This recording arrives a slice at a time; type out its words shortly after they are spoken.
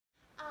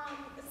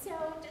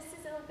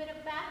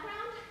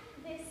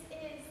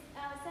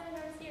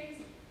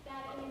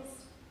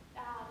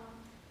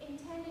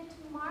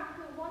mark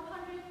the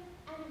 100th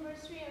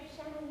anniversary of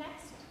Shannon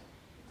next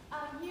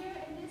year,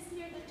 and this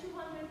year the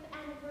 200th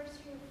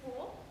anniversary of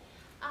Boole.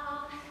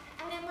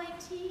 At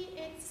MIT,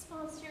 it's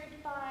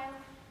sponsored by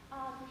the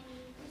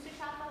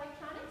Research Alpha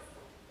Electronics.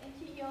 Thank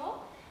you,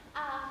 Yo.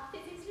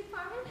 Physics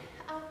department.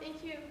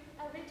 Thank you,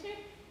 Richard.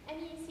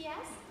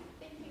 NECS.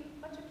 Thank you, a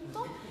bunch of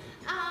people.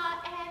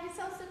 And it's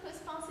also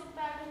co-sponsored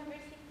by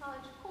University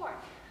College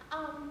Cork.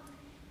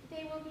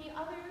 There will be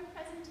other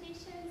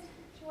presentations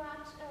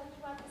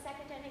throughout this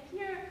academic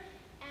year,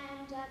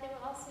 and there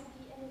will also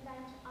be an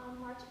event on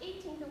March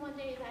 18th, a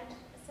one-day event,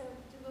 so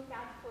do look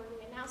out for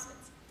the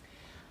announcements.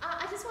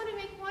 I just want to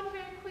make one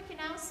very quick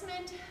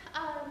announcement.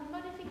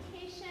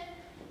 Notification,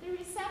 the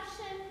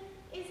reception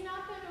is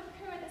not going to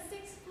occur at the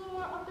 6th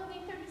floor of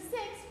Building 36.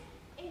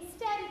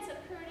 Instead, it's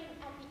occurring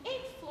at the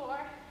 8th floor,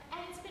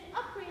 and it's been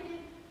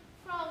upgraded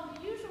from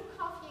the usual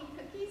coffee and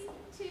cookies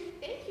to,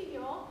 thank you,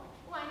 y'all,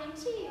 wine and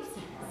cheese.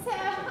 So,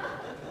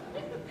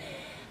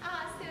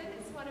 so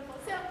it's wonderful.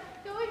 So,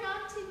 going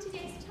on to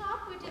today's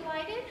talk, we're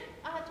delighted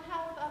to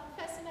have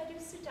Professor Madhu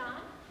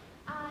Sudan.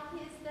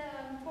 He's the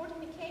Gordon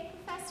McKay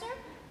professor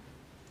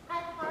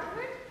at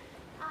Harvard.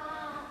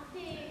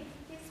 They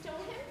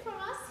stole him from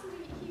us.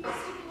 He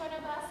used to be one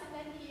of us, and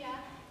then he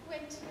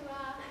went to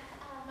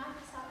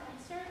Microsoft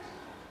Research.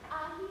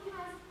 He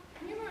has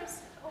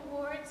numerous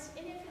awards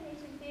in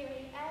information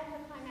theory and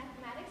applied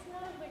mathematics,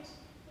 none of which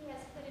he has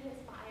put in his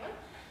bio.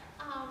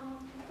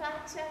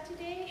 But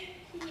today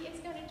he is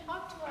going to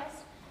talk to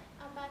us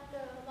about the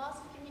laws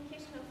of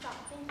communication of thought.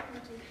 Thank you,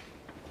 Madhu.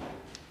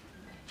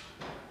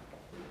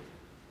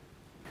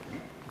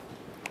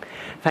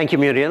 Thank you,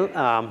 Muriel.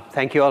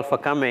 Thank you all for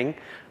coming.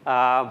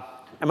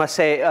 I must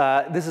say,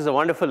 this is a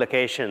wonderful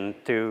occasion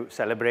to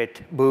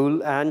celebrate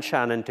Boole and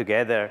Shannon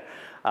together.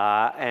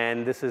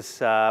 And this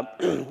is,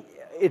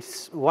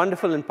 it's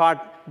wonderful in part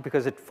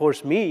because it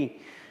forced me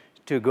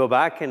to go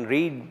back and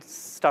read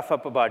stuff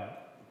up about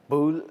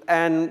Boole.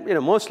 And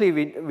mostly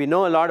we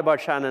know a lot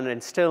about Shannon,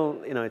 and still,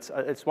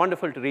 it's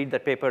wonderful to read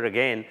that paper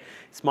again.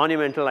 It's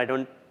monumental. I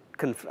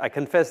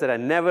confess that I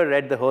never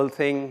read the whole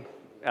thing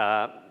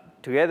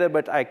together,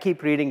 but I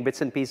keep reading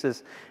bits and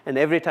pieces, and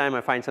every time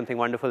I find something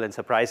wonderful and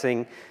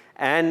surprising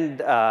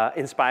and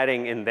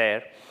inspiring in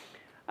there.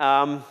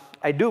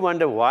 I do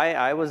wonder why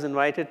I was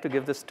invited to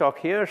give this talk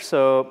here,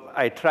 so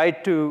I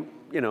tried to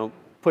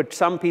put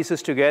some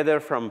pieces together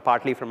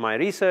partly from my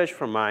research,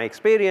 from my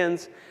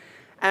experience,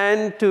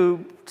 and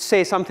to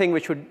say something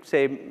which would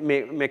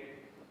make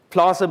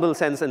plausible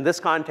sense in this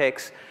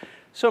context.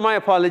 So my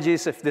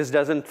apologies if this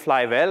doesn't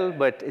fly well,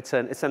 but it's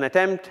an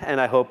attempt,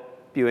 and I hope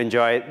you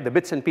enjoy the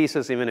bits and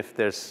pieces, even if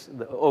the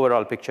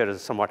overall picture is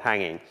somewhat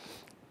hanging.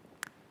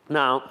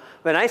 Now,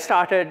 when I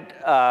started,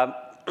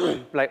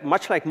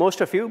 much like most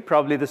of you,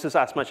 probably this is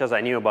as much as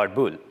I knew about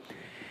Boole.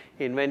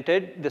 He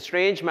invented the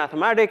strange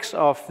mathematics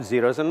of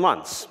zeros and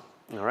ones,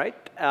 all right?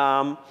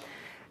 So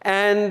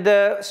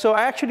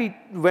I actually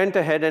went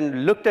ahead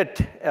and looked at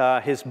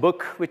his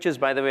book, which is,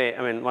 by the way,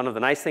 one of the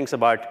nice things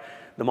about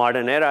the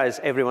modern era is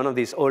every one of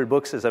these old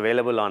books is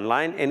available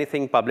online.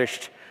 Anything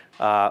published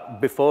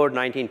before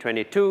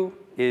 1922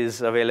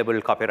 is available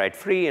copyright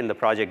free, and the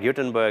Project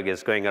Gutenberg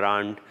is going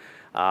around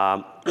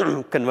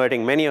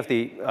converting many of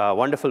the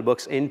wonderful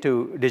books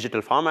into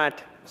digital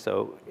format.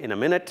 So in a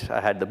minute,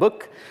 I had the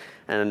book,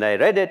 and I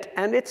read it,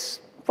 and it's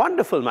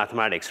wonderful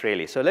mathematics,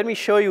 really. So let me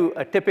show you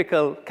a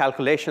typical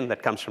calculation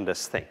that comes from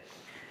this thing.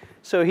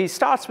 So he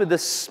starts with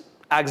this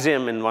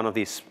axiom in one of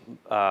these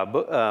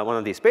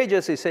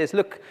pages. He says,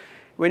 look,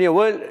 when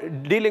you're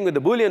dealing with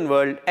the Boolean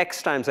world,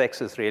 x times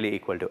x is really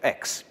equal to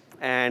x.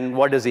 And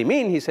what does he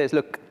mean? He says,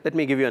 look, let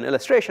me give you an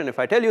illustration. If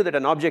I tell you that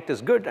an object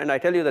is good, and I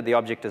tell you that the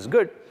object is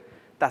good,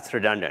 that's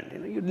redundant.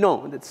 You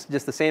know, it's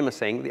just the same as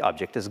saying the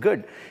object is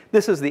good.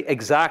 This is the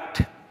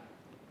exact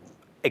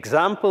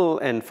example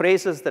and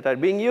phrases that are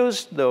being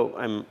used, though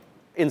I'm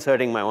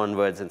inserting my own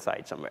words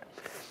inside somewhere.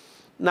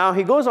 Now,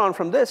 he goes on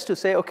from this to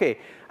say, OK,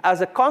 as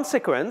a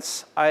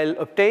consequence, I'll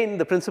obtain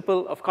the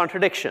principle of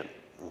contradiction.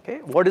 Okay?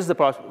 What is the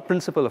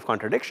principle of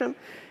contradiction?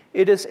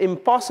 It is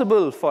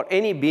impossible for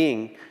any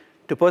being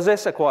to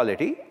possess a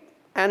quality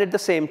and at the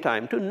same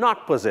time to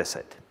not possess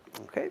it.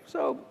 Okay?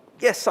 So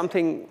yes,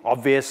 something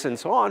obvious and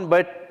so on,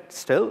 but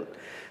still,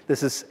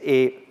 this is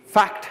a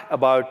fact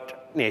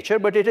about nature,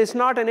 but it is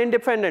not an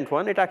independent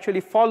one. It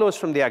actually follows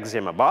from the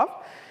axiom above,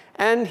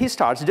 and he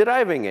starts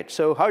deriving it.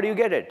 So how do you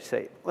get it?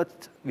 Say,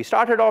 we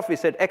started off, we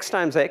said x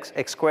times x,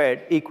 x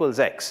squared equals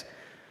x,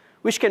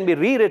 which can be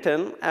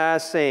rewritten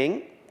as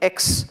saying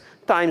x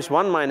times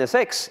 1 minus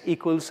x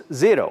equals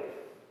 0.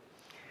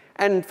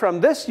 And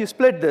from this, you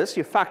split this,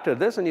 you factor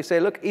this, and you say,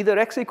 look, either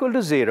x equal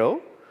to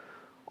 0,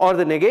 or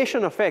the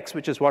negation of x,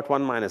 which is what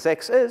 1 minus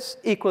x is,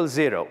 equals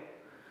 0.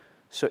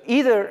 So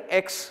either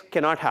x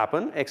cannot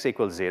happen, x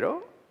equals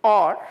 0,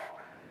 or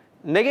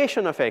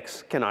negation of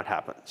x cannot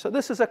happen. So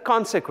this is a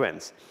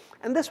consequence.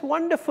 And this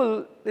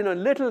wonderful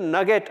little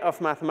nugget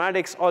of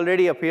mathematics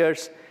already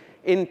appears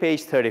in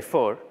page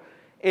 34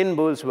 in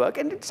Boole's work.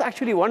 And it's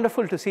actually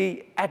wonderful to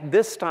see at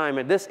this time,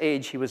 at this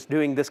age, he was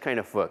doing this kind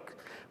of work.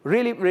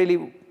 Really,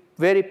 really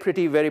very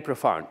pretty, very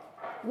profound.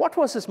 What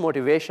was his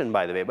motivation,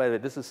 by the way? By the way,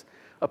 this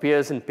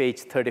appears in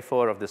page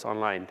 34 of this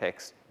online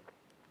text.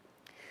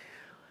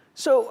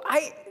 So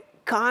I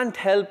can't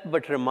help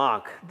but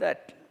remark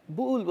that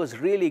Boole was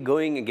really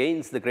going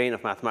against the grain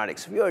of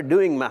mathematics. If you are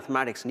doing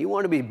mathematics and you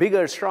want to be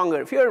bigger,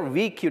 stronger, if you're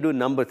weak, you do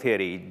number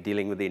theory,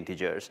 dealing with the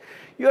integers.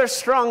 You're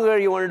stronger,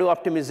 you want to do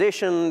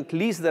optimization, at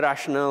least the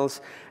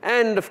rationals.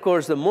 And of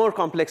course, the more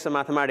complex a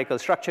mathematical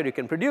structure you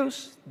can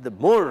produce, the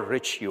more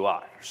rich you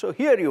are. So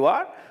here you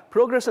are.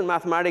 Progress in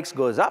mathematics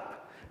goes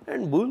up,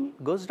 and Boole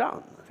goes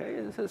down. Okay?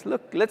 It says,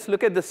 look, let's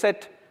look at the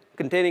set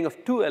containing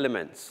of 2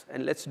 elements,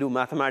 and let's do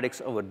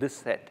mathematics over this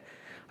set.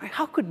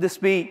 How could this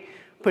be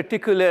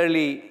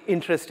particularly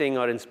interesting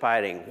or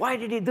inspiring? Why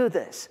did he do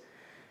this?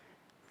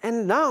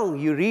 And now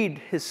you read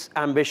his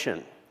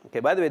ambition. Okay,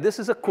 by the way, this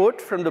is a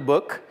quote from the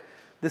book.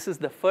 This is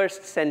the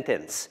first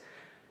sentence.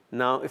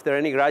 Now, if there are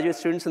any graduate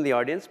students in the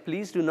audience,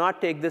 please do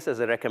not take this as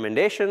a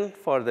recommendation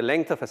for the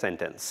length of a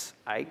sentence.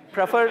 I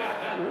prefer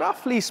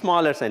roughly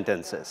smaller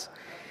sentences.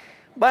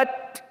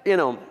 But, you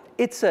know,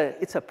 it's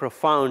a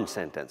profound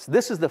sentence.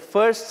 This is the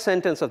first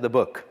sentence of the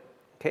book.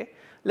 Okay?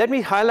 Let me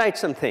highlight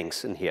some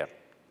things in here.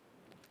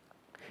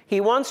 He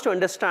wants to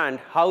understand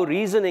how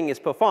reasoning is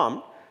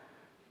performed,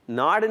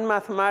 not in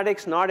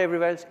mathematics, not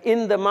everywhere else,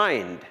 in the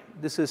mind.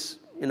 This is,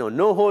 you know,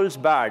 no holds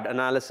barred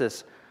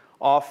analysis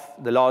of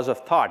the laws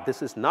of thought.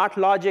 This is not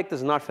logic, this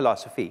is not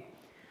philosophy.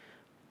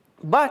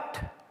 But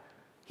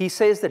he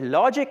says that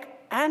logic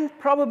and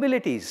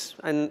probabilities,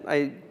 and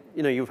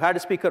you know, you've had a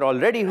speaker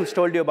already who's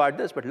told you about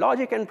this, but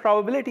logic and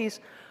probabilities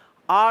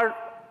are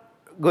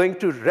going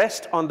to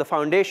rest on the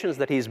foundations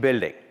that he's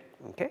building.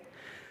 Okay?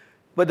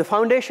 But the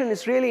foundation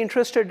is really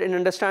interested in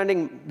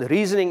understanding the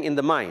reasoning in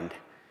the mind.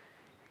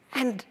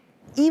 And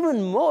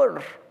even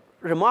more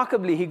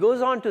remarkably, he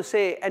goes on to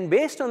say, and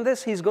based on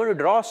this, he's going to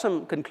draw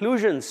some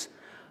conclusions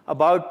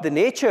about the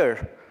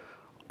nature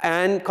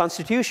and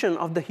constitution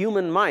of the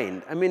human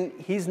mind. I mean,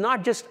 he's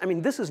not just, I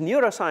mean, this is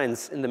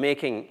neuroscience in the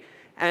making,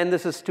 and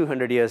this is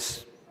 200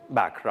 years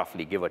back,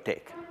 roughly, give or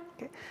take.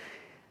 Okay?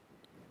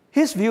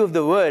 His view of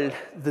the world,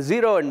 the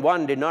 0 and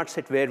 1 did not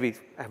sit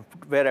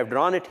where I've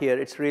drawn it here.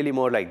 It's really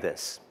more like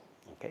this.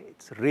 Okay?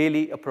 It's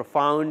really a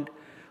profound,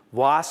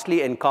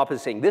 vastly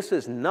encompassing. This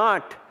is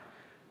not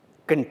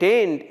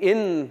contained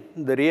in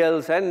the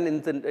reals and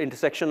in the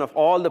intersection of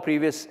all the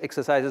previous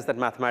exercises that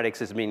mathematics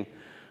has been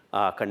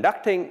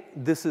conducting.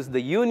 This is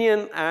the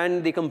union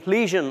and the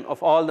completion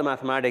of all the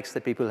mathematics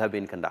that people have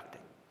been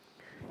conducting.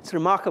 It's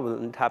remarkable,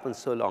 and it happens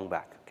so long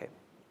back. Okay?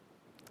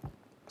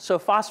 So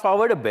fast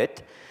forward a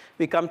bit.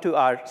 We come to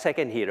our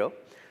second hero,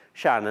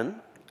 Shannon.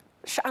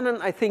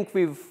 Shannon, I think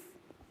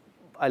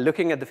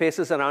looking at the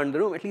faces around the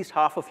room, at least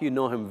half of you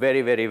know him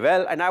very, very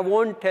well. And I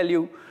won't tell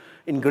you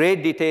in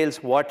great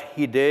details what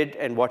he did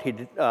and what he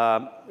did,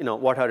 you know,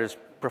 what are his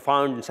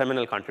profound and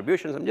seminal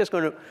contributions. I'm just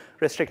going to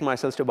restrict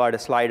myself to about a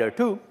slide or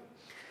two.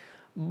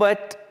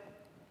 But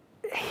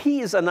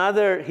he is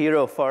another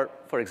hero for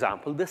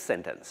example, this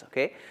sentence.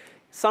 Okay?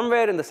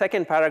 Somewhere in the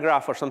second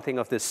paragraph or something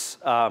of this,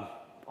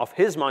 of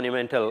his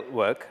monumental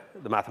work,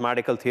 The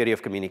Mathematical Theory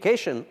of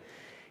Communication,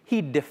 he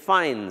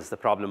defines the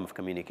problem of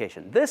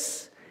communication.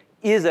 This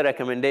is a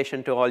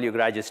recommendation to all you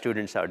graduate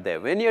students out there.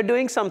 When you're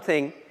doing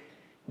something,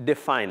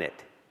 define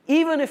it.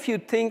 Even if you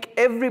think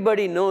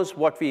everybody knows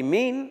what we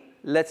mean,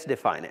 let's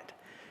define it.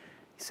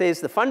 He says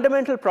the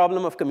fundamental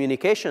problem of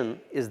communication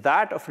is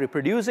that of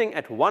reproducing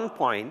at one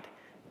point,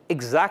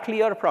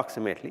 exactly or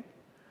approximately,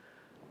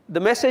 the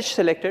message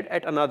selected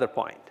at another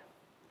point.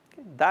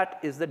 That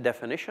is the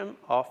definition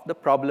of the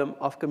problem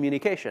of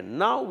communication.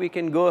 Now we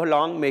can go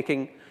along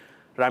making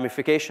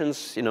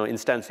ramifications, you know,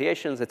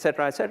 instantiations, et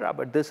cetera,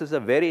 but this is a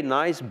very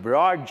nice,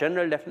 broad,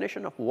 general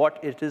definition of what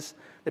it is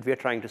that we are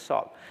trying to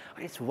solve.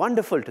 It's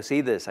wonderful to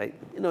see this.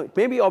 You know, it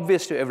may be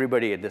obvious to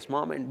everybody at this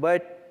moment,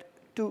 but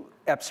to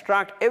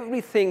abstract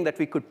everything that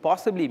we could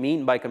possibly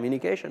mean by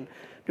communication,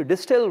 to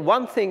distill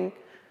one thing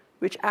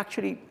which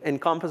actually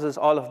encompasses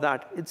all of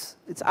that, it's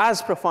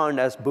as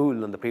profound as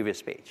Boole on the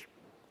previous page.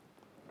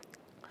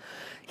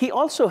 He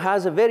also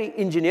has a very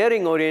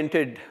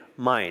engineering-oriented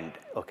mind.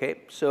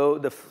 Okay? So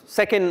the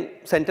second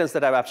sentence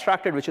that I've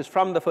abstracted, which is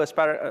from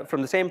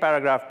the same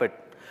paragraph,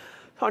 but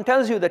Sean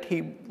tells you that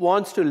he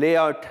wants to lay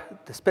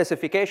out the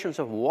specifications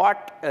of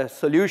what a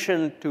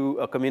solution to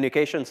a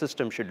communication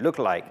system should look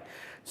like.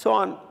 So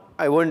on,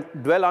 I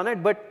won't dwell on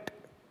it, but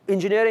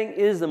engineering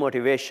is the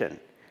motivation.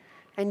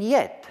 And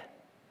yet,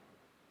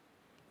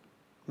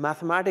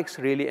 mathematics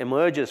really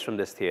emerges from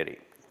this theory.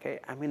 Okay?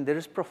 I mean, there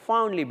is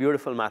profoundly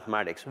beautiful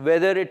mathematics,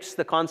 whether it's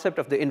the concept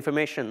of the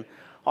information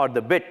or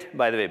the bit.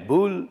 By the way,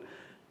 Boole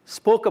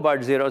spoke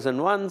about zeros and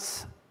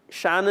ones.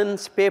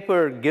 Shannon's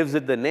paper gives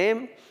it the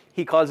name.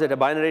 He calls it a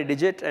binary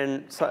digit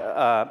and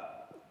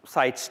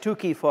cites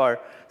Tukey for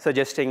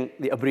suggesting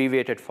the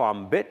abbreviated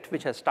form bit,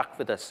 which has stuck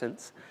with us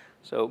since.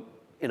 So,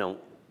 you know,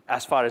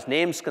 as far as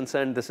names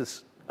concerned, this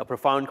is a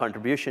profound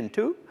contribution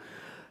too.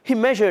 He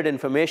measured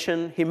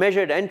information. He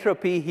measured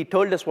entropy. He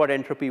told us what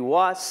entropy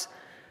was.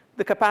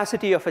 the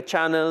capacity of a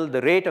channel,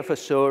 the rate of a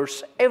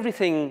source,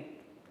 everything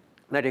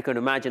that you can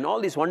imagine, all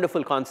these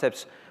wonderful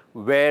concepts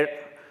were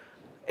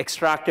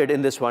extracted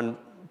in this one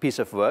piece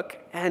of work.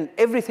 And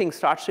everything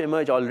starts to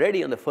emerge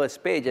already on the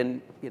first page.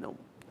 And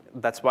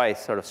that's why I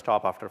sort of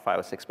stop after 5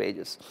 or 6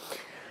 pages.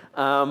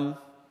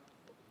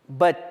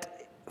 But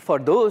for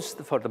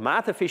the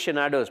math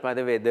aficionados, by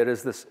the way, there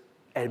is this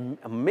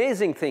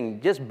amazing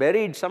thing just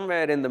buried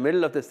somewhere in the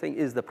middle of this thing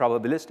is the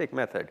probabilistic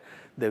method.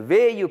 The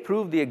way you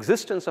prove the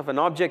existence of an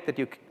object that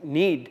you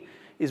need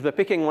is by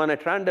picking one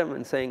at random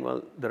and saying,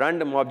 well, the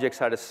random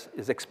object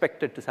is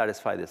expected to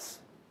satisfy this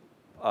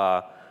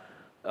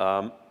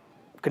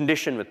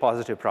condition with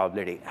positive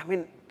probability. I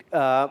mean,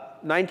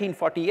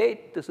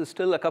 1948, this is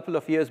still a couple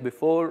of years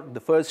before the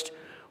first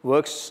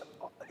works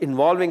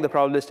involving the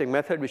probabilistic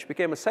method, which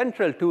became a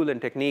central tool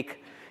and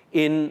technique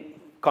in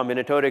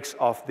combinatorics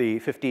of the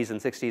 50s and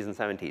 60s and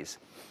 70s,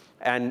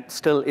 and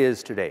still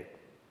is today.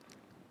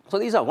 So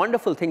these are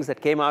wonderful things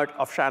that came out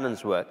of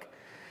Shannon's work.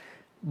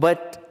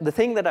 But the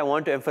thing that I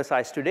want to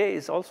emphasize today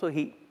is also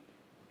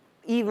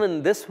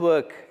even this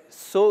work,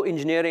 so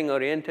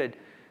engineering-oriented,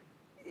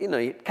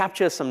 it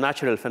captures some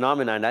natural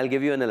phenomena. And I'll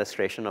give you an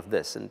illustration of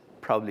this, and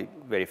probably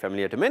very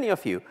familiar to many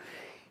of you.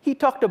 He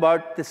talked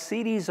about the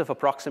series of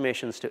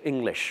approximations to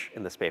English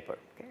in this paper.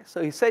 Okay?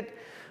 So he said,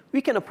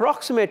 we can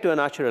approximate to a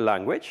natural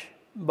language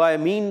by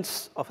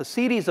means of a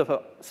series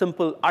of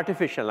simple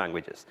artificial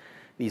languages.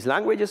 These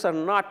languages are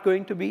not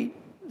going to be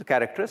the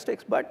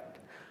characteristics, but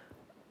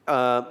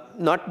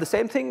not the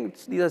same thing.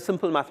 These are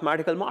simple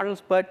mathematical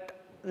models,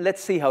 but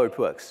let's see how it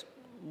works.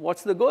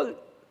 What's the goal?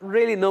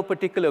 Really no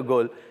particular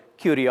goal,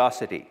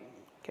 curiosity.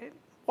 Okay?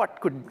 What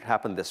could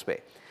happen this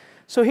way?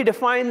 So he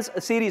defines a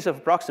series of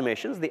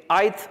approximations. The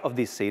ith of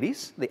these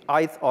series, the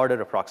ith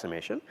order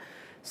approximation,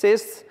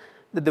 says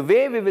that the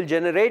way we will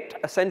generate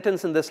a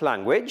sentence in this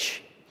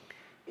language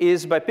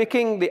is by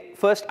picking the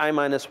first I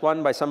minus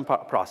 1 by some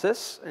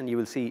process. And you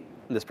will see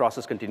this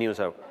process continues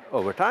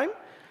over time.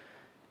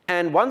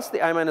 And once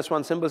the I minus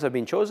 1 symbols have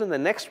been chosen, the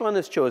next one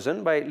is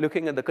chosen by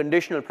looking at the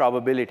conditional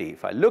probability.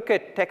 If I look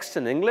at text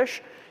in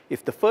English,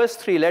 if the first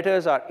 3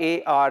 letters are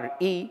A, R,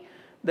 E,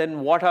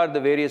 then what are the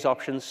various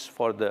options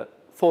for the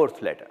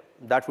 4th letter?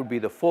 That would be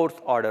the 4th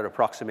order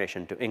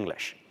approximation to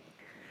English.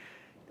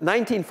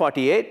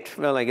 1948,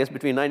 well, I guess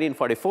between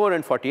 1944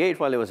 and 48,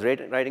 while he was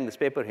writing this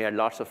paper, he had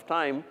lots of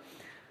time.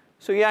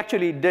 So he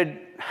actually did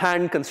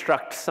hand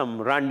construct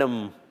some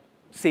random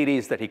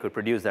series that he could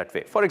produce that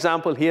way. For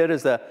example, here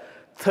is the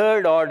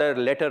 3rd order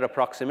letter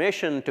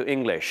approximation to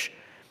English.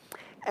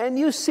 And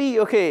you see,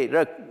 OK,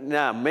 look,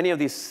 now many of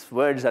these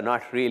words are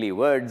not really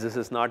words. This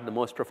is not the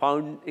most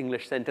profound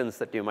English sentence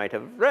that you might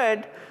have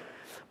read.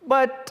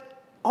 But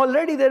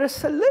already there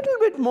is a little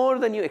bit more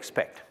than you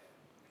expect.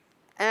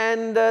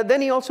 And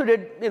then he also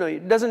did,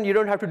 you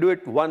don't have to do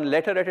it one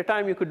letter at a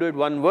time. You could do it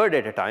one word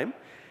at a time.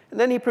 And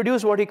then he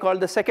produced what he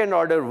called the 2nd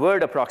order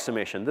word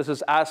approximation. This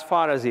is as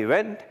far as he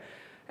went.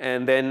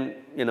 And then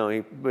he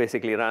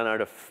basically ran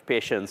out of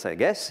patience, I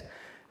guess.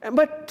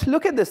 But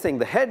look at this thing.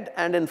 The head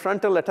and in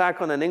frontal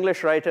attack on an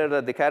English writer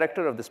that the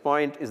character of this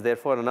point is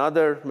therefore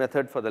another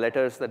method for the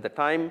letters at the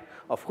time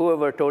of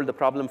whoever told the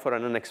problem for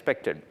an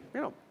unexpected.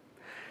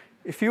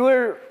 If you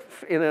were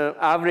in an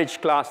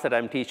average class that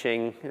I'm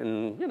teaching,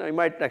 and you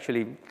might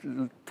actually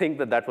think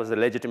that that was a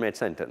legitimate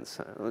sentence.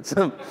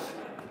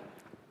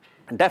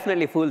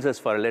 Definitely fools us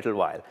for a little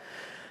while.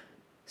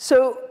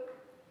 So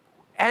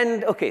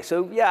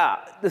yeah,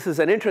 this is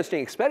an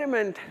interesting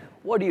experiment.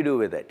 What do you do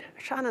with it?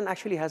 Shannon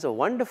actually has a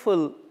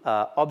wonderful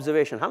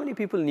observation. How many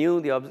people know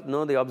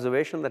the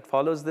observation that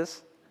follows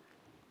this?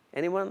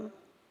 Anyone?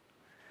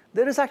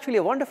 There is actually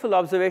a wonderful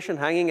observation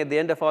hanging at the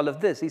end of all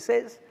of this. He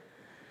says,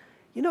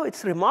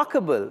 it's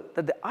remarkable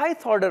that the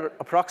ith order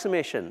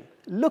approximation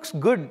looks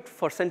good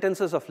for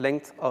sentences of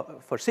length,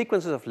 for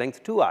sequences of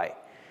length 2i.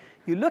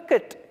 You look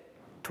at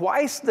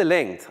twice the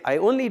length. I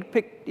only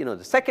picked,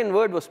 the second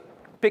word was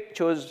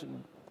chose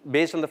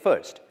based on the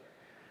first.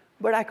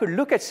 But I could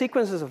look at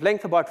sequences of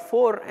length about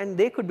 4, and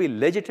they could be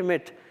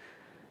legitimate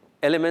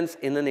elements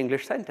in an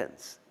English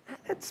sentence.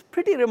 It's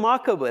pretty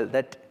remarkable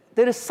that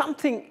there is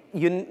something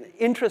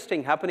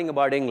interesting happening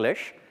about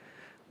English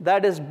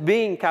that is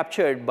being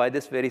captured by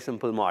this very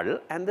simple model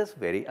and this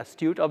very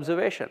astute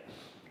observation.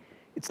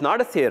 It's not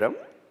a theorem.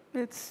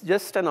 It's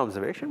just an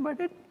observation, but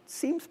it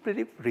seems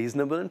pretty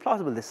reasonable and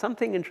plausible. There's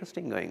something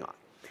interesting going on.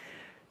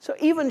 So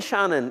even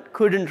Shannon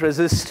couldn't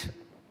resist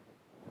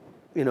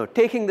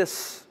taking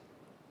this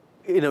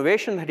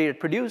innovation that he had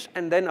produced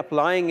and then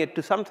applying it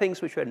to some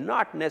things which were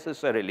not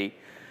necessarily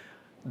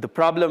the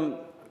problem,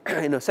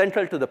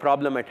 central to the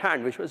problem at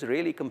hand, which was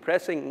really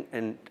compressing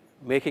and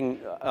making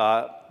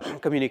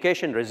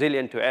communication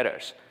resilient to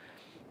errors.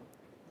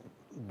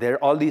 There are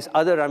all these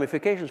other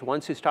ramifications.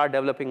 Once you start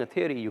developing a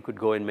theory, you could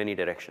go in many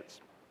directions.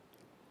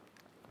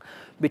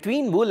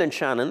 Between Boole and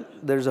Shannon,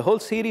 there's a whole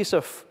series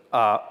of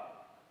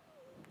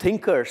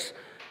thinkers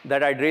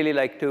that I'd really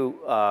like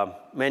to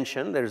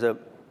mention. There's a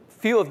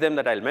few of them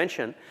that I'll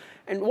mention.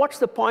 And what's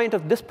the point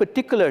of this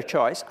particular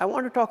choice? I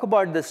want to talk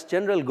about this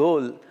general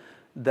goal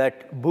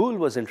that Boole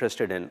was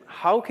interested in.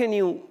 How can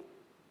you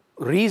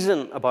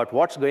reason about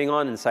what's going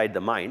on inside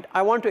the mind?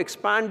 I want to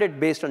expand it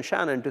based on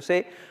Shannon to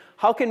say,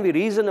 how can we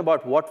reason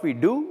about what we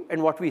do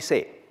and what we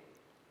say?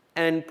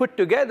 And put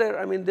together,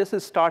 I mean, this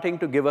is starting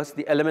to give us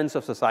the elements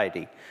of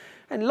society.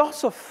 And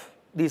lots of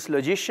these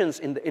logicians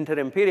in the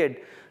interim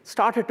period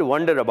started to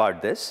wonder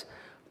about this.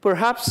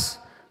 Perhaps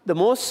the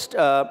most,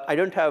 I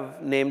don't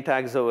have name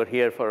tags over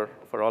here for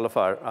all of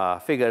our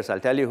figures. I'll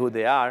tell you who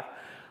they are.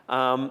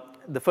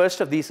 The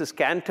first of these is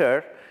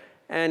Cantor.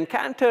 And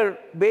Cantor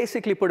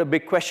basically put a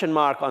big question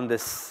mark on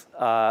this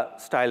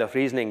style of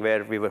reasoning,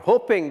 where we were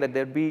hoping that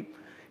there'd be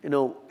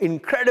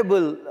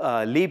incredible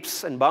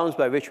leaps and bounds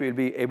by which we'll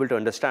be able to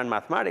understand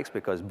mathematics,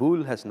 because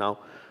Boole has now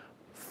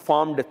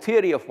formed a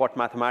theory of what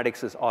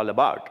mathematics is all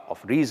about,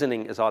 of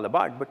reasoning is all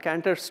about. But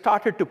Cantor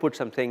started to put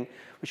something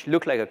which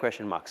looked like a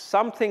question mark.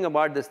 Something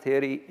about this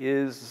theory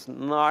is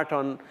not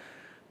on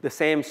the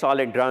same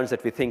solid grounds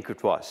that we think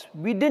it was.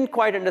 We didn't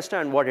quite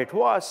understand what it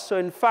was. So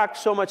in fact,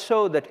 so much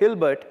so that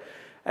Hilbert,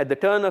 at the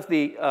turn of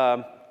the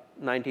at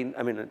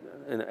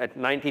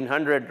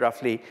 1900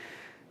 roughly,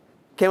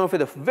 came up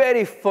with a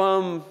very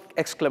firm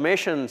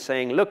exclamation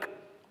saying, look,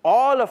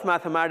 all of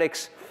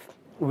mathematics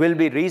will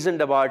be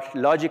reasoned about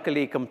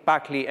logically,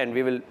 compactly, and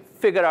we will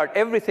figure out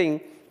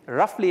everything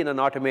roughly in an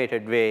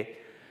automated way.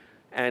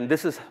 And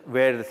this is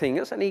where the thing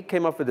is. And he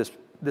came up with this.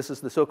 This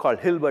is the so-called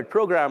Hilbert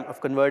program of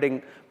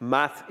converting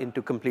math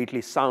into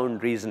completely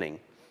sound reasoning.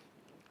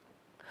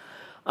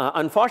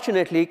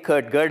 Unfortunately,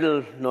 Kurt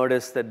Gödel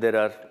noticed that there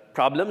are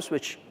problems,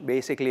 which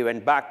basically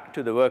went back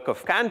to the work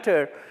of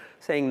Cantor,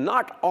 saying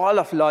not all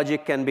of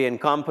logic can be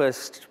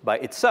encompassed by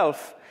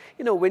itself.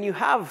 When you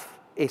have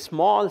a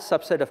small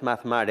subset of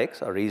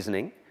mathematics or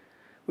reasoning,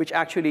 which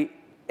actually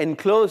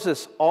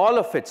encloses all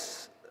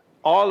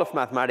of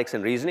mathematics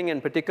and reasoning,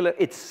 in particular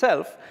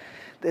itself,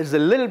 there's a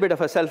little bit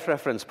of a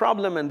self-reference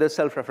problem, and this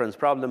self-reference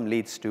problem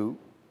leads to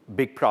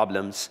big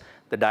problems.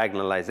 The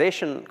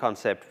diagonalization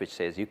concept, which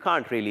says you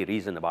can't really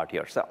reason about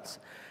yourselves.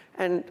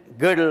 And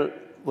Gödel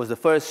was the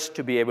first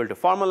to be able to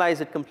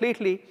formalize it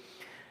completely.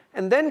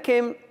 And then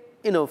came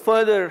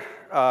further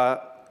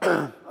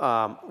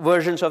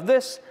versions of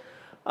this,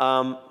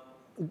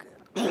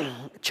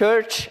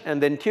 Church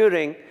and then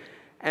Turing.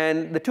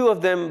 And the two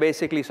of them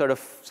basically sort of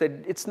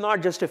said, it's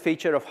not just a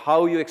feature of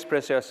how you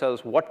express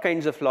yourselves, what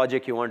kinds of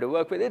logic you want to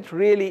work with. It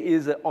really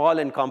is an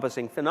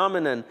all-encompassing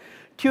phenomenon.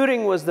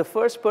 Turing was the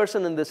first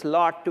person in this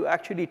lot to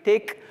actually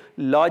take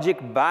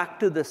logic back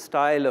to the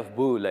style of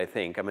Boole, I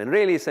think. I mean,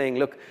 really saying,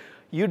 look,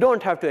 you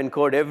don't have to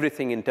encode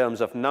everything in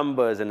terms of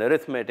numbers and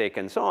arithmetic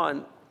and so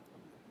on.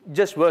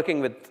 Just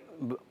working with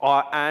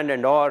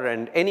and or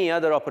and any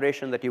other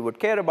operation that you would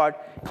care about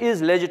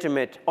is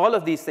legitimate. All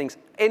of these things,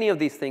 any of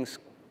these things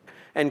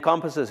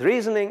encompasses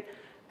reasoning,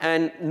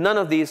 and none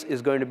of these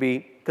is going to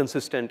be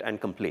consistent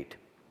and complete.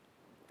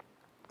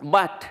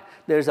 But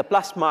there's a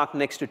plus mark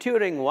next to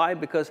Turing. Why?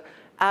 Because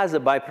as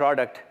a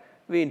byproduct,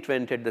 we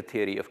invented the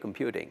theory of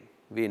computing.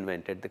 We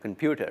invented the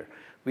computer.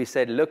 We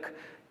said, look,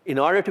 in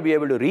order to be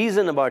able to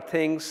reason about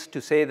things,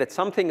 to say that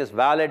something is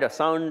valid or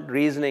sound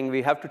reasoning,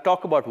 we have to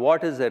talk about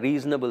what is a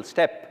reasonable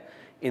step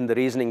in the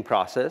reasoning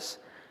process.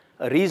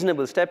 A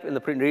reasonable step in the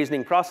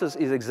reasoning process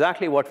is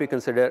exactly what we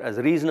consider as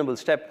a reasonable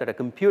step that a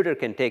computer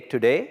can take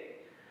today.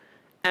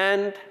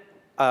 And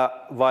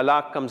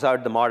voila, comes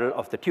out the model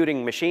of the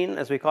Turing machine,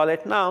 as we call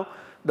it now,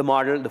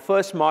 the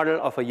first model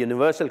of a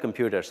universal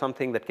computer,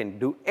 something that can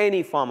do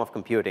any form of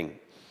computing.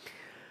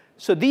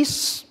 So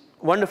these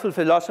wonderful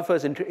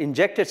philosophers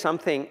injected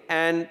something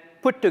and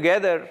put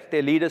together,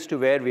 they lead us to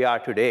where we are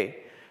today,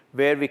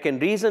 where we can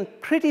reason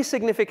pretty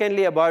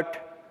significantly about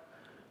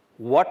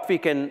what we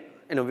can,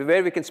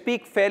 where we can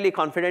speak fairly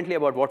confidently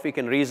about what we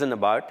can reason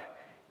about.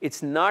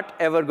 It's not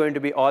ever going to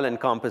be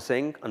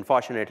all-encompassing.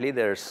 Unfortunately,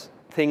 there's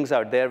things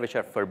out there which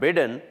are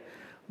forbidden,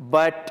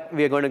 but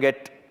we are going to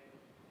get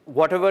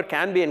whatever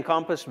can be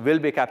encompassed will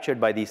be captured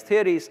by these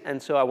theories,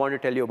 and so I want to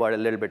tell you about a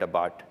little bit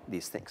about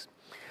these things.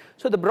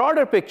 So the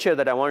broader picture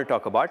that I want to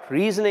talk about,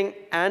 reasoning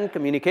and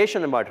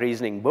communication about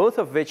reasoning, both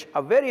of which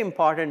are very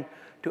important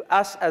to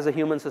us as a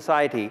human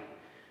society,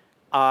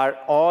 are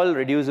all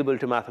reducible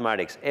to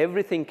mathematics.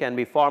 Everything can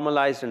be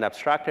formalized and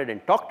abstracted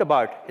and talked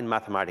about in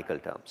mathematical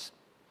terms.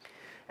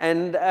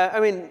 And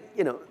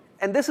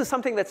and this is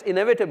something that's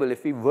inevitable.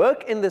 If we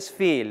work in this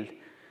field,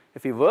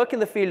 if we work in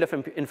the field of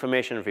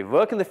information, if we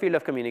work in the field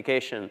of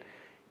communication,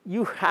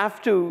 you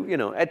have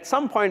to, at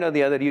some point or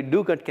the other, you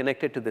do get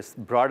connected to this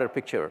broader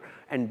picture.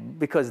 And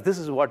because this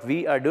is what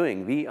we are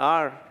doing, we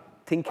are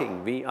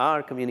thinking, we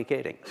are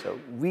communicating. So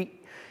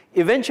we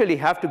eventually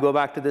have to go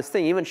back to this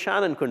thing. Even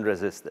Shannon couldn't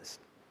resist this.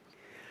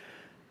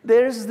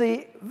 There's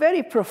the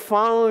very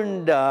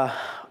profound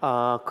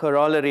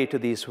corollary to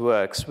these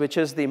works, which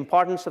is the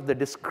importance of the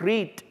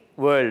discrete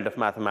world of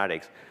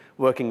mathematics,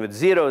 working with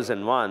zeros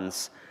and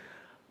ones.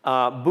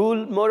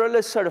 Boole more or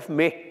less sort of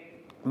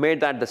made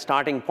that the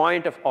starting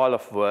point of all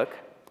of work.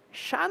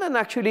 Shannon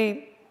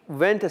actually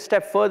went a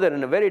step further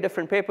in a very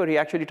different paper. He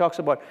actually talks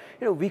about,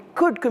 we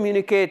could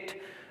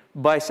communicate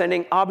by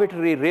sending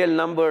arbitrary real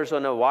numbers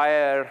on a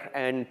wire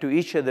and to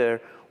each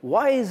other,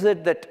 why is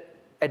it that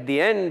at the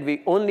end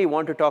we only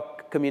want to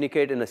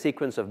communicate in a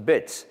sequence of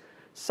bits?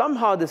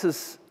 Somehow this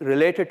is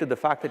related to the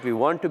fact that we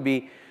want to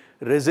be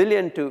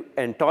resilient to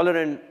and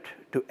tolerant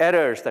to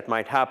errors that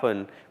might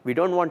happen. We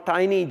don't want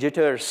tiny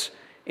jitters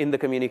in the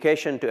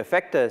communication to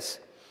affect us.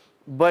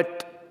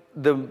 But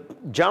the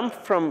jump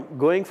from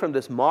going from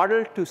this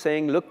model to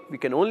saying, look, we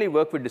can only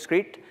work with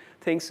discrete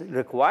things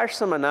requires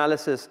some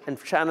analysis, and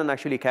Shannon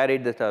actually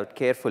carried this out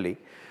carefully.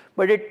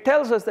 But it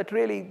tells us that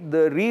really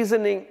the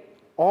reasoning,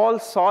 all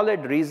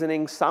solid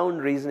reasoning,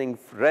 sound reasoning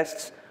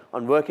rests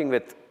on working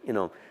with,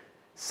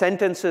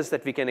 sentences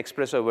that we can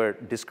express over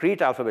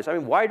discrete alphabets. I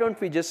mean, why don't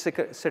we just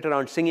sit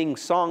around singing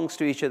songs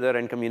to each other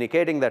and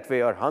communicating that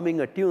way, or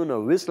humming a tune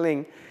or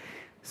whistling?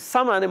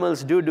 Some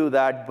animals do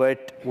that,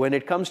 but when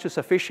it comes to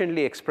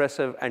sufficiently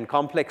expressive and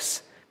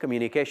complex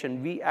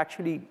communication, we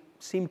actually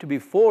seem to be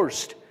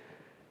forced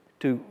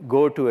to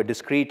go to a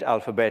discrete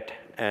alphabet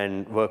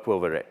and work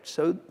over it.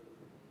 So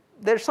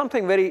there's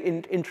something very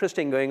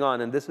interesting going on,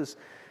 and this is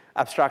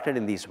abstracted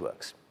in these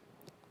works.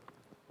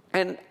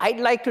 And I'd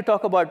like to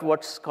talk about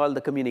what's called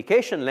the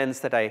communication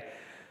lens that I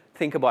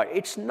think about.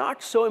 It's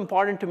not so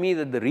important to me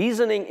that the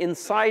reasoning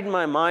inside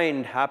my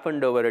mind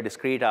happened over a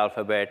discrete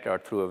alphabet or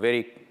through a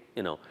very,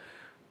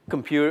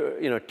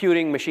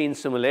 Turing machine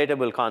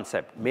simulatable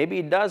concept. Maybe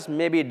it does,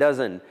 maybe it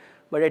doesn't.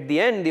 But at the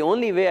end, the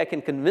only way I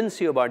can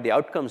convince you about the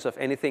outcomes of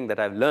anything that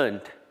I've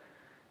learned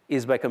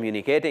is by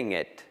communicating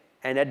it.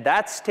 And at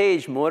that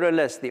stage, more or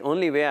less, the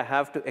only way I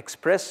have to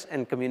express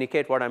and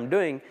communicate what I'm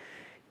doing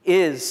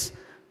is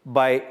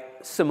by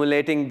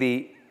simulating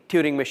the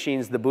Turing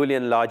machines, the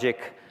Boolean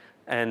logic,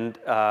 and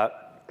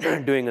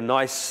doing a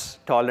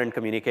noise-tolerant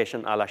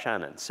communication a la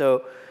Shannon.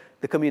 So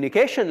the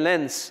communication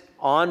lens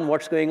on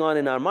what's going on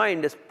in our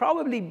mind is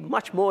probably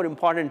much more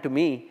important to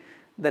me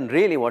than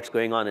really what's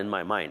going on in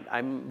my mind.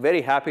 I'm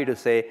very happy to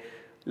say,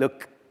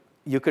 look,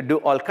 you could do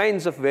all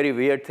kinds of very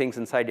weird things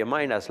inside your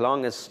mind as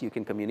long as you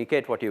can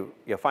communicate what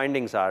your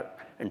findings are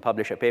and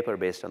publish a paper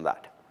based on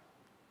that.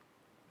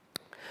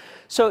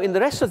 So in the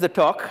rest of the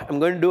talk, I'm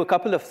going to do a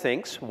couple of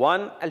things.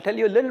 One, I'll tell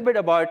you a little bit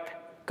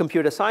about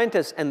computer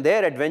scientists and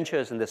their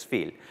adventures in this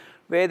field,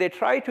 where they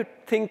try to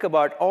think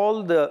about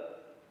all the,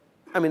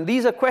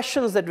 these are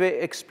questions that were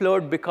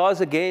explored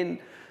because, again,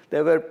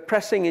 there were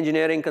pressing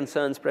engineering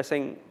concerns,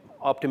 pressing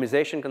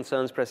optimization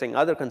concerns, pressing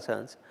other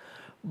concerns.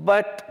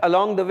 But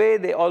along the way,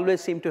 they always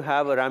seem to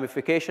have a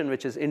ramification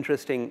which is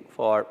interesting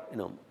for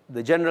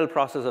the general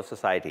process of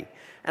society.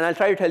 And I'll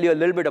try to tell you a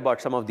little bit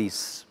about some of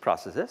these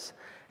processes.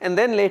 And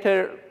then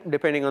later,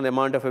 depending on the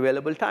amount of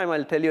available time,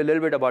 I'll tell you a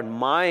little bit about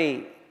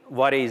my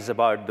worries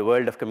about the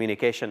world of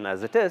communication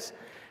as it is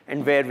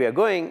and where we are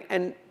going.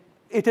 And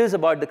it is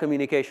about the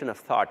communication of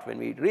thought. When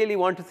we really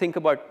want to think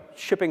about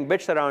shipping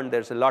bits around,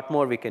 there's a lot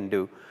more we can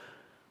do.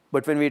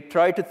 But when we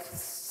try to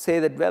say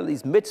that, well,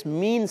 these bits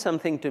mean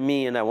something to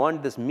me, and I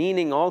want this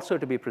meaning also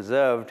to be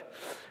preserved,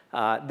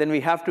 then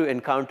we have to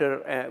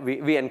encounter,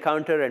 we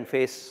encounter and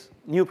face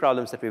new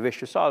problems that we wish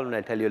to solve, and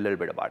I'll tell you a little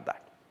bit about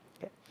that.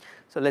 Okay?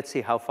 So let's see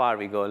how far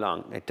we go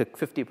along. It took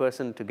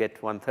 50% to get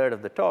 1/3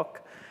 of the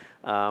talk.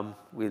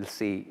 We'll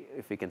see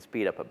if we can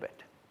speed up a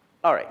bit.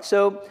 All right,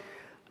 so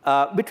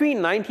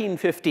between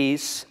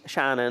 1950s,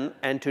 Shannon,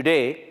 and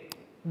today,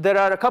 there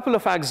are a couple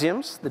of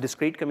axioms, the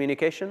discrete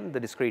communication, the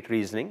discrete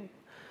reasoning,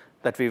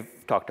 that we've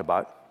talked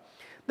about.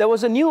 There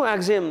was a new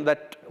axiom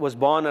that was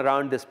born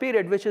around this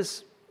period, which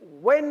is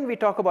when we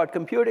talk about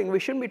computing, we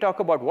shouldn't be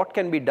talking about what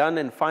can be done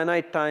in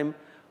finite time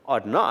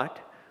or not.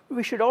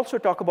 We should also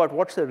talk about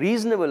what's the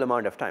reasonable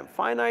amount of time.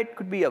 Finite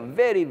could be a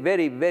very,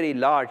 very, very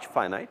large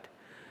finite,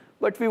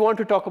 but we want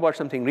to talk about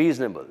something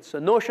reasonable. So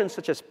notions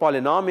such as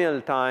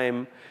polynomial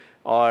time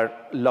or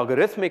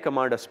logarithmic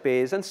amount of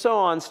space and so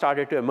on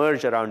started to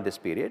emerge around this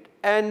period.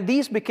 And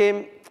these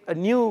became a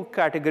new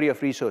category of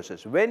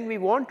resources. When we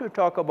want to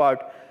talk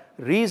about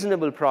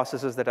reasonable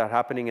processes that are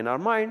happening in our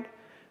mind,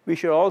 we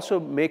should also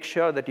make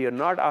sure that you're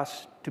not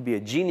asked to be a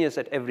genius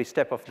at every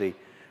step of the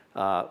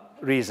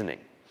reasoning.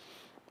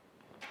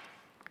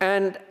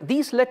 And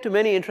these led to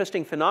many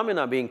interesting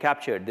phenomena being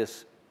captured.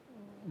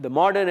 The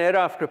modern era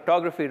of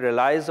cryptography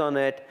relies on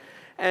it.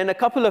 And a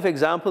couple of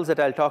examples that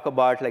I'll talk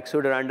about, like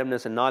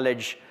pseudo-randomness and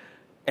knowledge,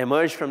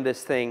 emerged from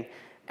this thing.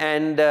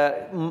 And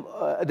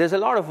there's a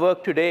lot of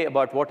work today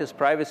about what is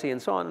privacy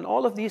and so on. And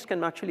all of these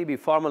can actually be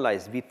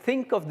formalized. We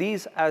think of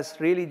these as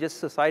really just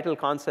societal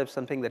concepts,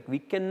 something that we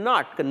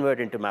cannot convert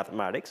into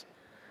mathematics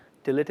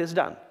till it is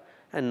done.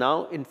 And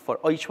now, for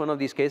each one of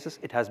these cases,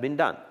 it has been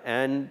done.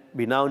 And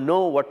we now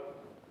know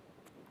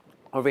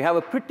or we have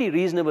a pretty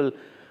reasonable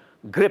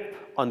grip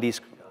on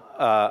these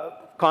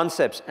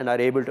concepts and are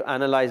able to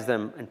analyze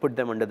them and put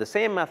them under the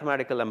same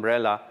mathematical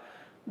umbrella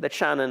that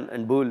Shannon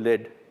and Boole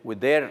did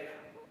with their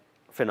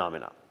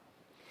phenomena.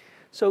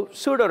 So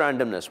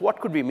pseudo-randomness,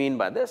 what could we mean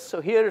by this? So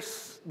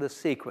here's the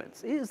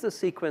sequence. Is the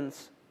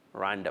sequence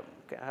random?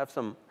 Okay, I have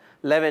some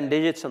 11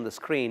 digits on the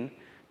screen.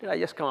 Did I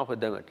just come up with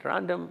them at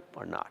random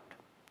or not?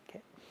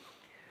 Okay.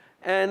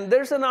 And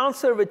there's an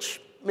answer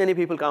which many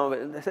people come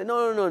and they say,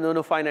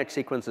 no, finite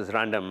sequence is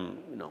random.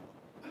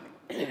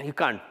 You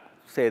can't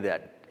say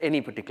that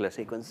any particular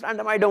sequence is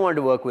random. I don't want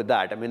to work with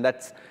that. I mean,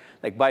 that's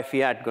like by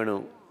fiat going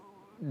to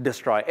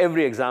destroy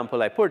every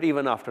example I put.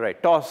 Even after I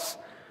toss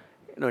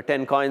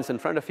 10 coins in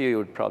front of you, you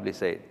would probably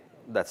say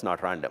that's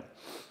not random.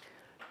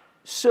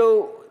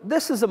 So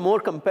this is a more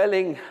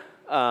compelling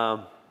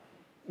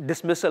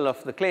dismissal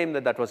of the claim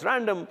that that was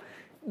random.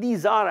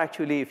 These are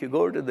actually, if you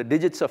go to the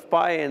digits of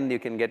pi and you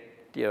can get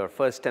your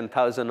first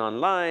 10,000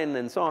 online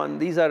and so on,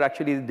 these are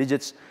actually the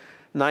digits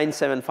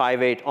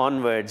 9758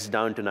 onwards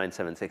down to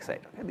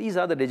 9768. Okay? These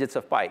are the digits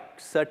of pi,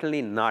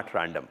 certainly not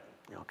random.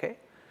 Okay?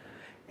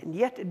 And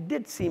yet it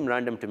did seem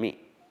random to me.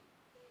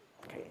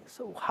 Okay?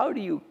 So how do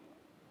you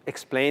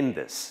explain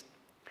this?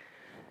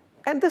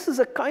 And this is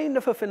a kind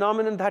of a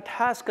phenomenon that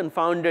has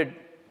confounded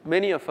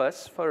many of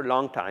us for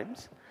long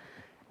times.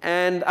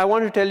 And I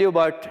want to tell you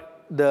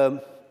about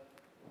the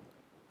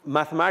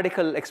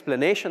mathematical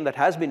explanation that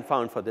has been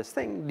found for this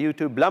thing due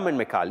to Blum and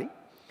Micali.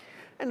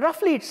 And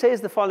roughly it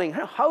says the following: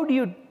 how do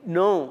you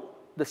know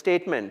the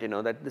statement,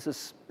 that this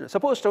is,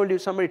 suppose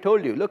somebody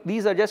told you, look,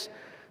 these are just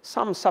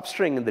some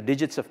substring in the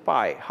digits of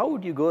pi. How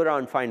would you go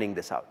around finding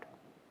this out?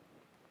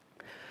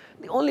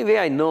 The only way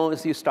I know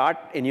is you start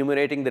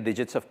enumerating the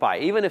digits of pi.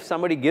 Even if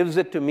somebody gives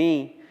it to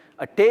me,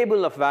 a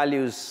table of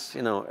values,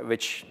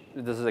 which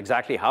this is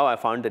exactly how I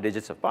found the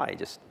digits of pi. I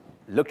just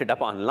looked it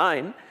up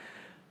online.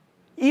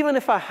 Even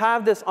if I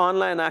have this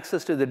online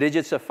access to the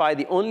digits of pi,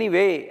 the only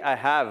way I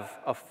have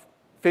of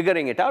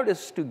figuring it out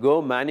is to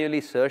go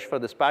manually search for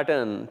this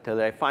pattern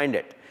till I find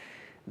it.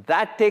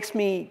 That takes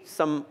me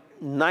some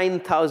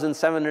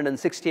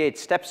 9,768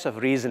 steps of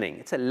reasoning.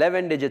 It's an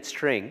 11-digit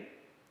string.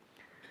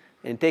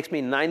 It takes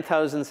me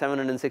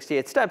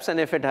 9,768 steps, and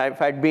if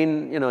I'd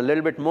been a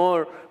little bit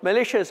more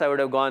malicious, I would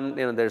have gone,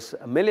 there's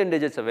a million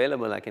digits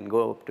available. I can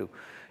go up to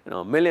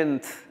a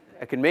millionth.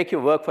 I can make you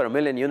work for a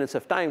million units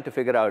of time to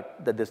figure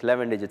out that this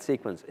 11-digit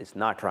sequence is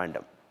not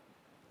random.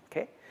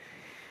 Okay?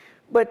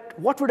 But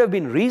what would have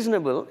been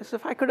reasonable is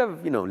if I could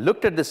have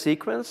looked at the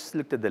sequence,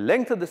 looked at the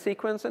length of the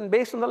sequence, and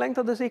based on the length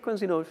of the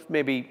sequence,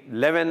 maybe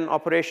 11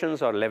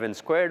 operations or 11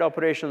 squared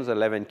operations or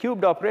 11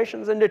 cubed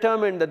operations, and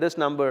determined that this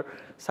number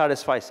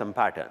satisfies some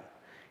pattern.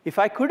 If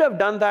I could have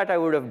done that, I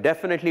would have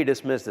definitely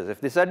dismissed this. If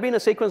this had been a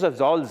sequence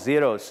of all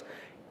zeros,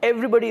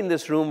 everybody in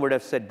this room would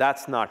have said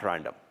that's not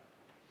random.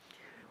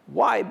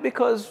 Why?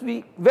 Because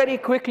we very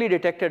quickly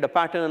detected a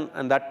pattern,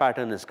 and that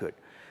pattern is good.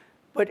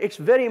 But it's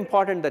very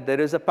important that there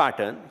is a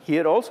pattern.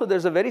 Here also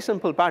there's a very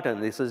simple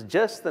pattern. This is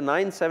just the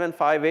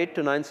 9758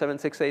 to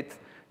 9768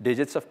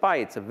 digits of pi.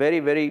 It's a very,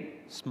 very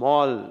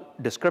small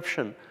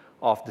description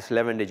of this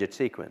 11-digit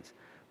sequence.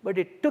 But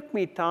it took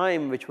me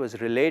time, which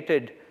was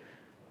related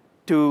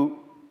to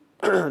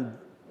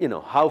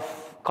how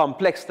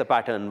complex the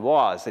pattern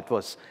was. It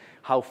was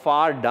how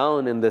far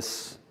down in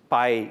this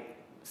pi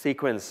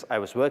sequence I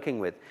was working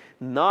with,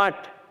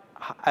 not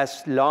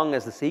as long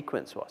as the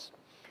sequence was.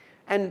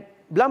 And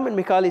Blum and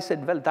Micali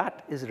said, well,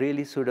 that is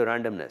really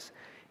pseudo-randomness.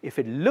 If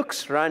it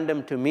looks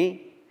random to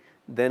me,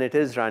 then it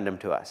is random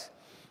to us.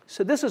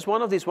 So this is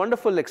one of these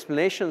wonderful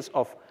explanations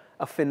of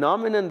a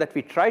phenomenon that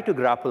we try to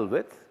grapple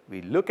with.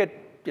 We look at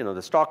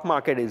the stock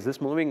market. Is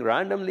this moving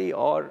randomly,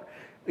 or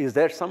is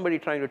there somebody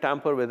trying to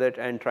tamper with it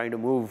and trying to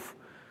move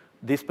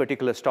this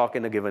particular stock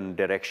in a given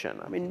direction?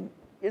 I mean,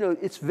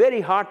 it's very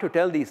hard to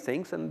tell these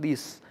things, and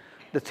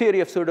the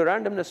theory of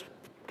pseudo-randomness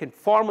can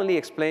formally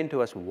explain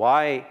to us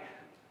why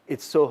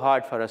it's so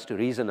hard for us to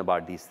reason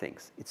about these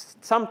things.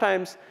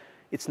 Sometimes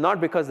it's not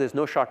because there's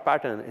no short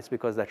pattern, it's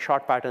because that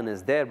short pattern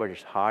is there, but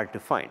it's hard to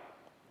find.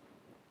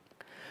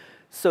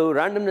 So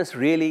randomness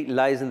really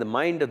lies in the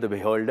mind of the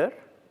beholder,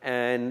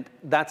 and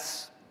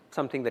that's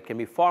something that can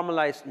be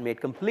formalized and made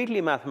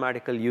completely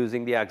mathematical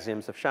using the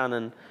axioms of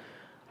Shannon,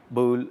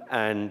 Boole,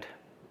 and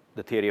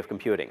the theory of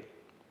computing.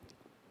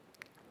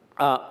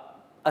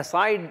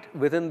 Aside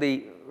within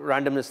the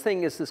randomness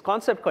thing is this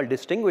concept called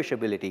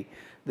distinguishability,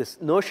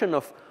 this notion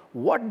of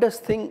what do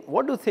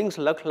things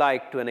look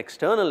like to an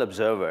external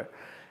observer.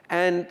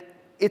 And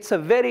it's a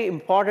very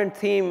important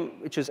theme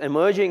which is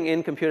emerging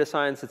in computer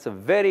science. It's a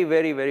very,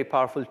 very, very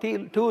powerful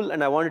tool,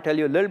 and I want to tell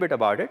you a little bit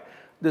about it.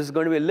 This is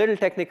going to be a little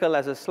technical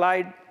as a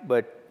slide,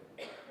 but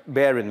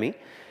bear with me.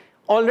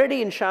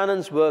 Already in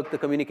Shannon's work, the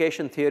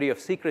communication theory of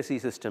secrecy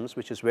systems,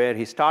 which is where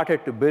he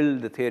started to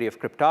build the theory of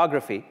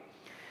cryptography,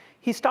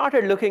 he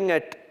started looking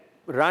at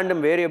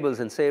random variables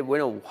and say,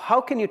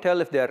 how can you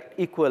tell if they're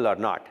equal or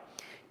not?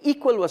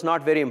 Equal was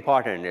not very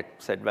important. It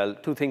said, well,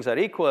 two things are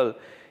equal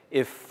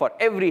if for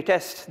every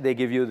test they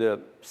give you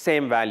the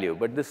same value.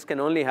 But this can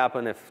only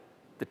happen if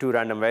the two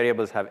random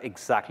variables have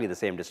exactly the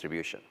same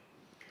distribution.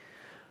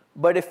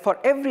 But if for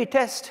every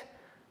test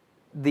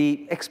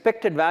the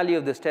expected value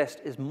of this test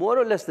is more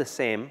or less the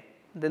same,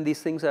 then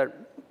these things are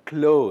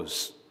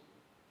close.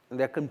 And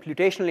they're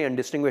computationally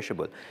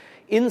undistinguishable.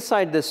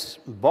 Inside this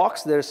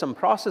box, there is some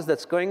process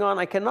that's going on.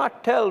 I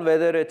cannot tell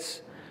whether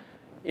it's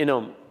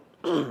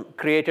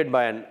created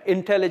by an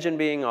intelligent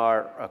being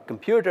or a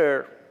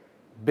computer,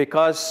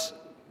 because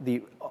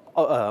the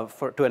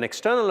to an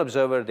external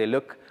observer, they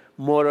look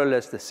more or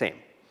less the same.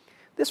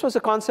 This was a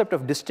concept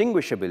of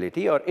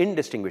distinguishability or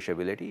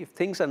indistinguishability. If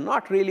things are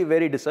not really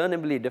very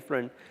discernibly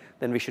different,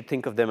 then we should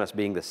think of them as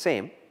being the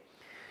same.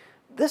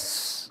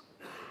 This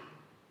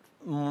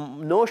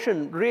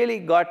notion really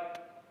got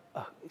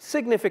a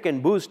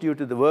significant boost due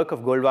to the work of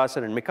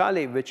Goldwasser and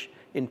Micali, which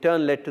in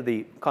turn led to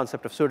the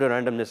concept of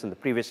pseudo-randomness in the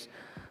previous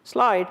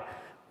slide,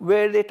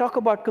 where they talk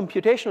about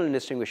computational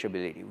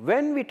indistinguishability.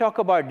 When we talk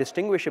about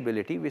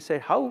distinguishability, we say,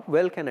 how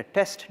well can a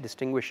test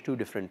distinguish two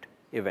different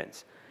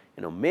events?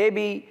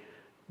 Maybe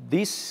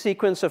this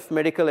sequence of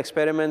medical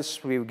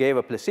experiments, we gave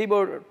a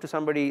placebo to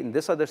somebody. In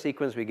this other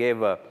sequence, we gave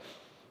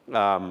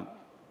the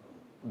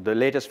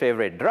latest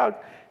favorite drug.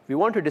 We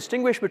want to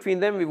distinguish between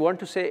them. We want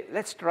to say,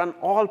 let's run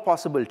all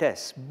possible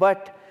tests.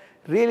 But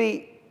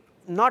really,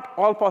 not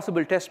all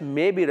possible tests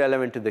may be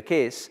relevant to the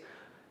case.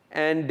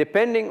 And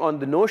depending on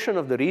the notion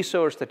of the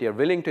resource that you're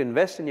willing to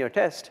invest in your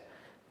test,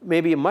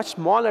 maybe a much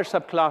smaller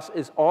subclass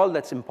is all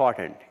that's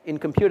important. In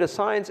computer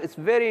science, it's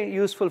very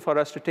useful for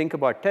us to think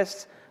about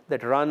tests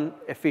that run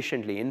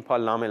efficiently in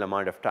polynomial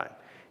amount of time.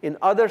 In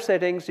other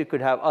settings, you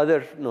could have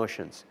other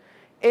notions.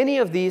 Any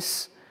of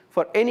these,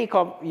 for any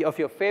of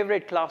your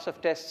favorite class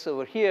of tests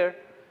over here,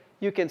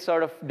 you can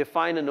sort of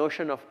define a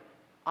notion of,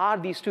 are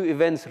these two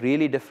events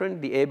really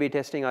different? The A/B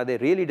testing, are they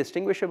really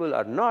distinguishable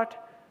or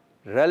not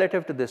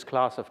relative to this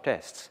class of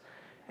tests?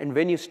 And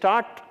when you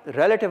start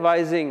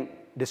relativizing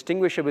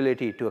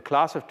distinguishability to a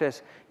class of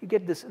tests, you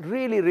get this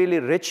really, really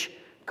rich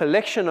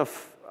collection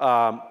of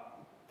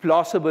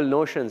plausible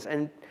notions.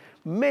 And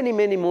many,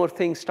 many more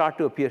things start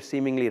to appear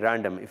seemingly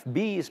random. If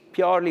B is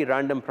purely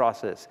random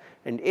process,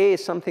 and A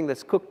is something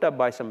that's cooked up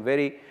by some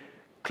very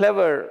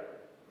clever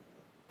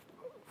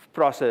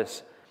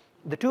process,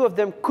 the two of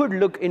them could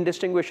look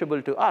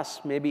indistinguishable to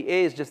us. Maybe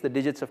A is just the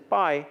digits of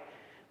pi.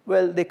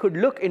 Well, they could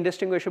look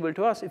indistinguishable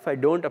to us if I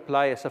don't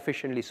apply a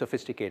sufficiently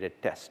sophisticated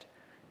test.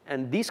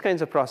 And these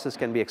kinds of processes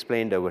can be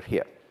explained over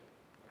here.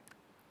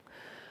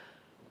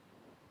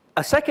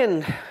 A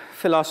second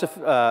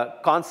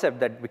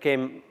concept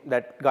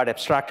that got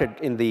abstracted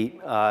in the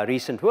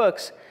recent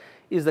works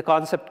is the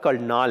concept called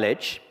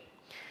knowledge.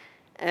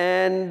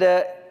 And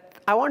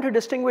I want to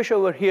distinguish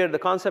over here the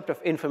concept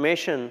of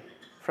information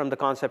from the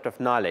concept of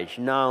knowledge.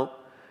 Now,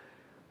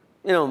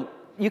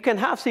 you can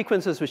have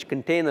sequences which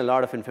contain a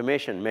lot of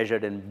information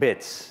measured in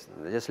bits,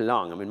 just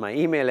long. I mean, my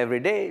email every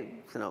day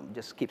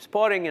just keeps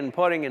pouring and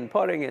pouring and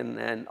pouring,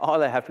 and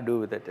all I have to do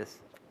with it is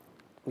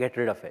get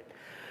rid of it.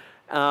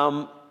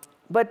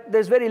 But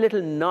there's very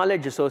little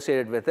knowledge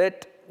associated with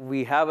it.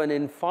 We have an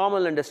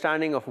informal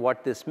understanding of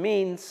what this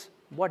means.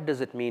 What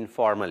does it mean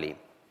formally?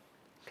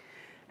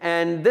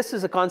 And this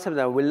is a concept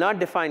that I will not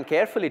define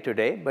carefully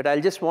today, but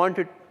I'll just want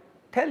to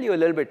tell you a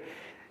little bit.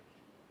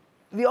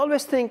 We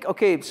always think,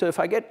 OK, so if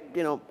I get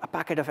a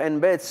packet of n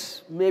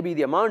bits, maybe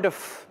the amount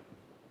of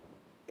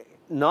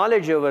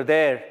knowledge over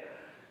there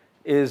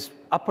is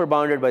upper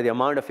bounded by the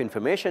amount of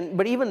information.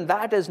 But even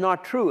that is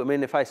not true. I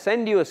mean, if I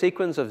send you a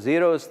sequence of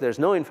zeros, there's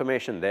no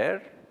information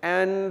there,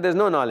 and there's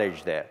no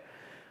knowledge there.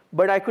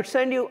 But I could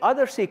send you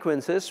other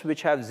sequences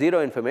which have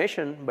zero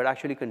information, but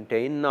actually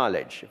contain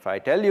knowledge. If I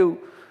tell you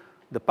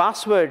the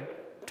password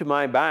to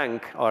my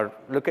bank, or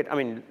look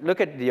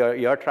at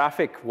your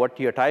traffic, what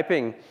you're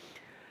typing,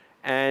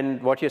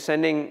 and what you're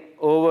sending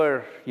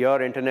over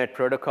your internet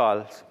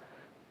protocols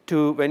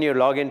to when you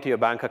log into your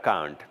bank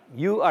account.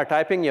 You are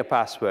typing your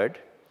password,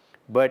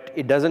 but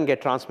it doesn't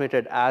get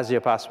transmitted as your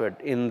password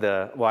in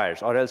the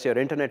wires, or else your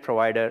internet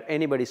provider,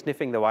 anybody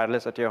sniffing the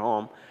wireless at your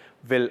home,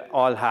 will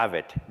all have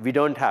it. We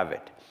don't have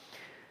it.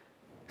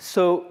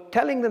 So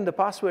telling them the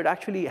password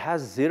actually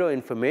has zero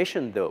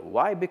information, though.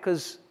 Why?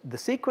 Because the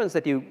sequence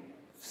that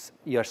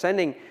you're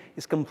sending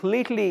is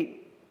completely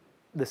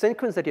the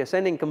sequence that you're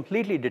sending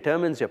completely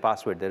determines your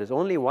password. There is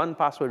only one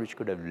password which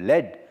could have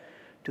led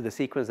to the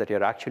sequence that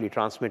you're actually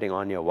transmitting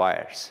on your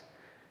wires.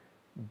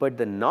 But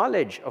the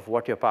knowledge of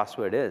what your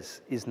password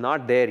is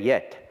not there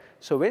yet.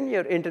 So when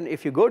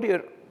if you go to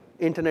your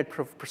internet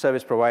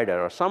service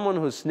provider or someone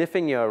who's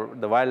sniffing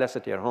the wireless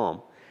at your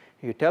home,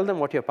 you tell them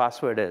what your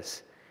password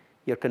is,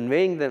 you're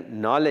conveying the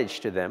knowledge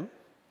to them,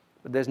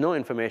 but there's no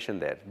information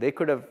there. They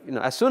could have,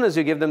 as soon as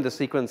you give them the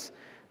sequence,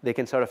 they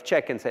can sort of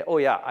check and say, oh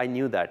yeah, I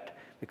knew that,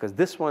 because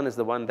this one is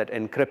the one that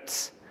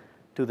encrypts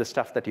to the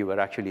stuff that you were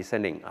actually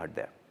sending out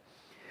there.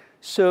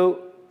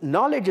 So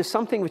knowledge is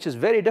something which is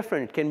very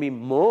different. It can be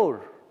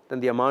more than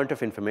the amount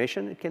of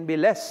information. It can be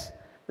less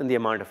than the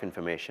amount of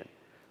information.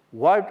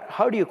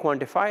 How do you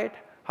quantify it?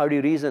 How do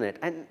you reason it?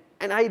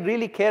 And I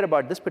really care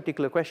about this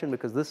particular question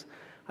because this,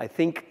 I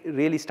think,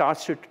 really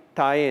starts to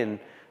tie in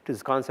to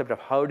this concept of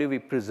how do we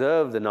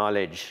preserve the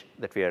knowledge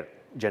that we are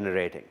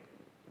generating.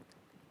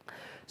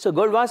 So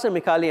Goldwasser,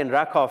 Micali, and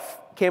Rakoff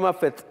came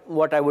up with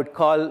what I would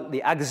call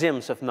the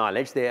axioms of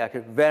knowledge. They have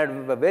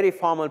a very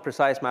formal,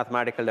 precise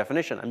mathematical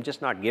definition. I'm just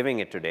not giving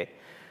it today.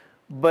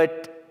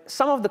 But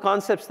some of the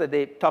concepts that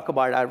they talk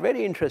about are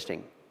very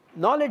interesting.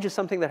 Knowledge is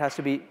something that has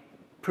to be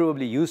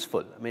provably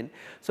useful.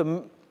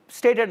 So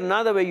stated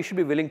another way, you should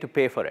be willing to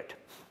pay for it.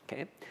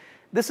 Okay?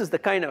 This is the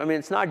kind of, I mean,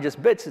 it's not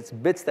just bits, it's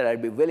bits that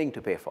I'd be willing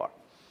to pay for.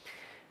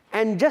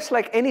 And just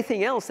like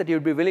anything else that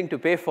you'd be willing to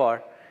pay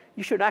for,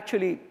 you should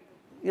actually,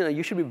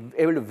 you should be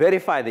able to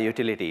verify the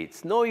utility.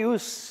 It's no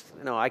use,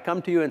 I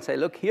come to you and say,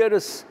 look, here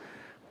is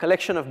a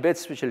collection of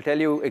bits which will tell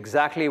you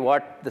exactly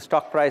what the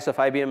stock price of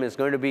IBM is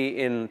going to be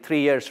in 3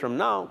 years from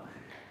now.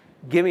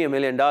 Give me $1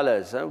 million.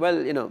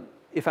 Well,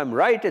 if I'm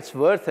right, it's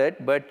worth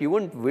it, but you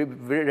wouldn't be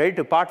ready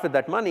to part with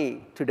that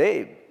money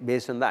today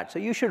based on that. So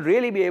you should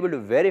really be able to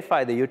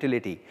verify the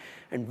utility.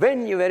 And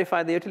when you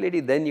verify the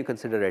utility, then you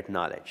consider it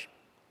knowledge.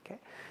 Okay?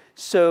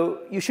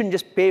 So you shouldn't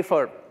just pay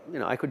for,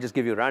 I could just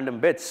give you random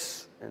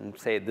bits and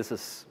say this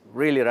is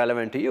really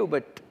relevant to you,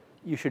 but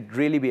you should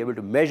really be able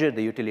to measure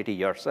the utility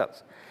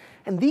yourselves.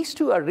 And these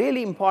two are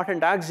really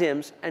important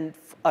axioms, and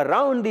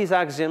around these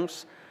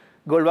axioms,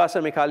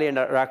 Goldwasser, Micali, and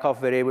Rakoff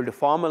were able to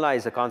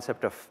formalize the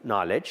concept of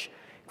knowledge.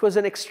 It was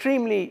an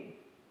extremely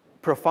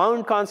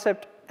profound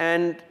concept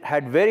and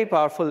had very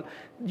powerful,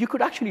 you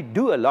could actually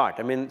do a lot.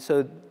 I mean,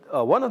 so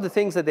one of the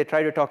things that they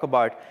try to talk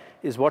about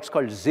is what's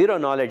called zero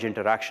knowledge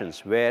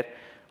interactions, where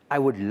I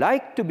would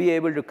like to be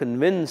able to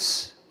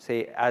convince,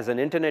 say, as an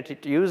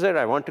internet user,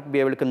 I want to be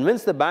able to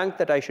convince the bank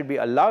that I should be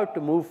allowed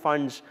to move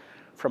funds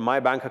from my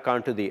bank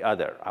account to the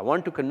other. I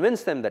want to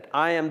convince them that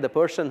I am the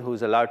person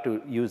who's allowed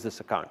to use this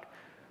account.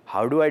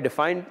 How do I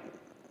define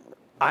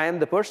I am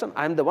the person?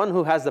 I'm the one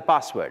who has the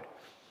password.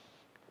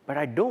 But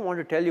I don't want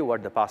to tell you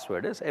what the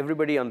password is.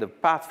 Everybody on the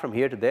path from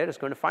here to there is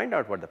going to find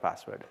out what the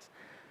password is.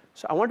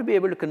 So I want to be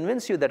able to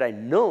convince you that I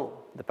know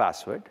the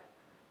password,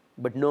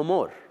 but no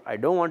more. I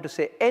don't want to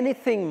say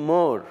anything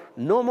more,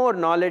 no more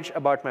knowledge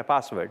about my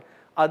password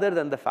other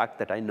than the fact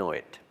that I know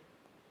it.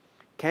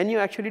 Can you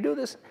actually do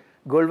this?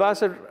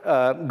 Goldwasser,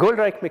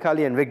 Goldreich,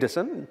 Micali, and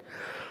Vigdisson,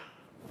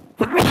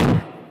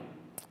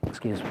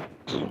 excuse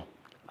me,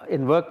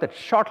 in work that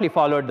shortly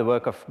followed the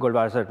work of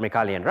Goldwasser,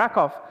 Micali, and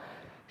Rakoff,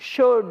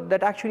 showed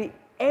that actually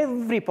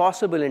every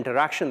possible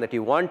interaction that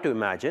you want to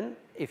imagine,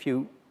 if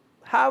you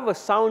have a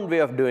sound way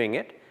of doing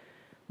it,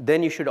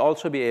 then you should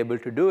also be able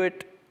to do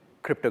it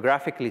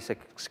cryptographically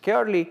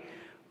securely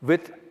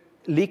with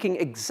leaking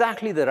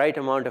exactly the right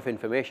amount of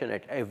information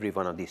at every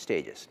one of these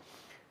stages.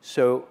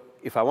 So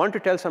if I want to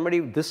tell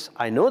somebody this,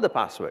 I know the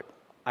password,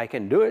 I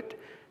can do it,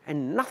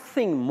 and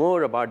nothing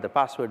more about the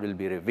password will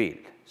be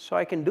revealed. So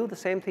I can do the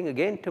same thing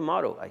again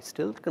tomorrow. I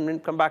still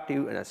come back to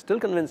you, and I still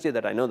convince you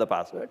that I know the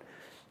password.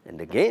 And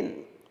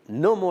again,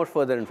 no more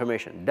further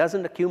information.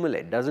 Doesn't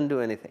accumulate, doesn't do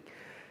anything.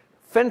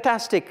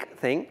 Fantastic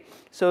thing.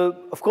 So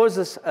of course,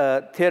 this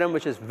theorem,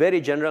 which is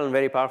very general and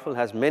very powerful,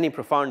 has many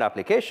profound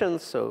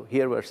applications. So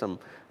here were some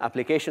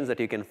applications that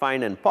you can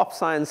find in pop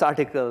science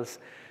articles.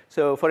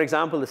 So for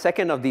example, the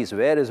second of these,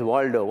 where is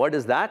Waldo? What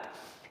is that?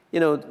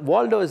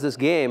 Waldo is this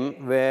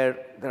game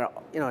where there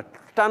are a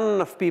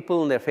ton of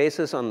people and their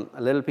faces on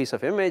a little piece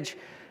of image.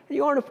 And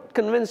you want to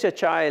convince your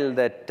child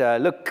that,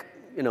 look,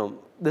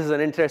 this is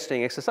an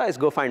interesting exercise.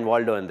 Go find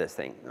Waldo in this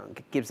thing.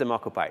 Keeps them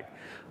occupied.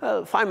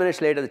 Well, 5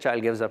 minutes later, the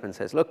child gives up and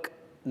says, look,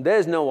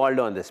 there's no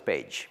Waldo on this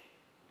page.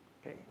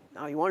 Okay?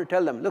 Now you want to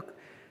tell them, look,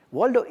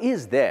 Waldo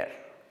is there.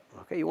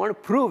 Okay? You want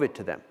to prove it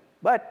to them.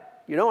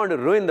 But you don't want to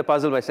ruin the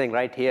puzzle by saying,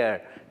 right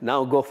here,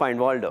 now go find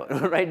Waldo,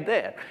 right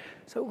there.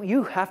 So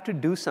you have to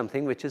do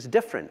something which is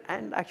different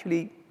and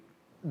actually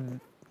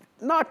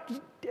not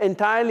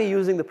entirely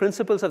using the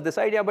principles of this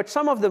idea, but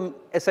some of the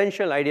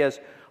essential ideas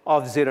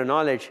of zero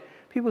knowledge.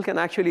 People can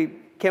actually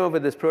came up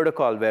with this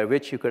protocol where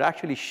which you could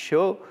actually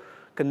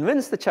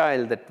convince the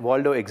child that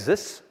Waldo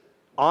exists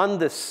on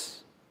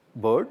this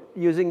board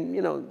using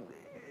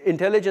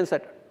intelligence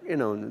that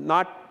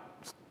not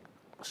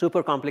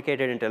super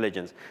complicated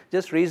intelligence,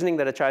 just reasoning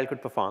that a child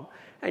could perform,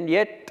 and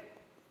yet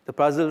the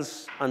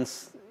puzzles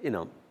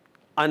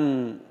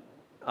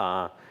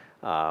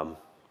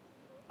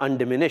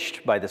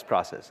undiminished by this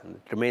process, and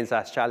it remains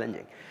as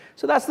challenging.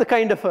 So that's the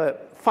kind of a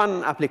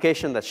fun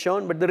application that's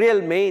shown, but the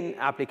real main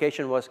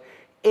application was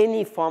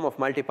any form of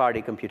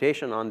multi-party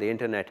computation on the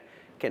internet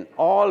can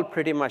all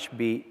pretty much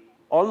be,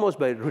 almost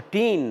by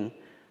routine,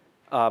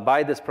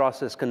 by this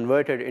process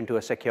converted into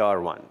a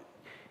secure one.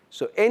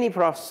 So any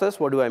process,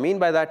 what do I mean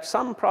by that?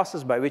 Some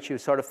process by which you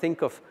sort of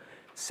think of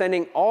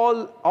sending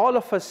all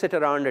of us sit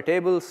around a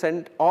table,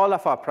 send all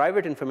of our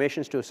private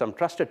information to some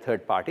trusted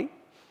third party,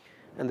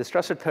 and this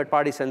trusted third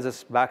party sends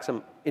us back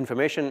some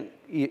information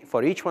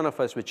for each one of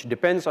us, which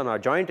depends on our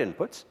joint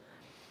inputs.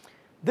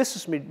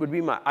 This would be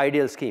my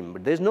ideal scheme,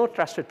 but there's no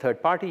trusted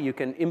third party. You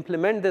can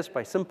implement this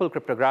by simple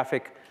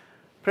cryptographic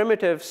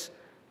primitives,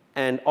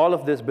 and all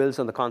of this builds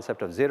on the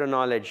concept of zero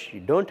knowledge. You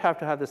don't have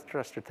to have this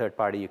trusted third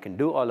party. You can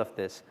do all of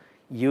this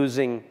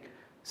using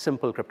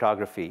simple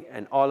cryptography,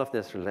 and all of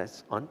this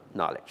relies on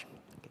knowledge.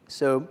 Okay,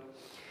 so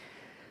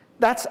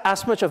that's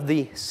as much of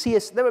the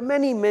CS. There were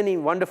many, many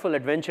wonderful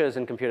adventures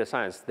in computer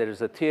science. There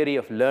is a theory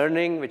of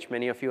learning, which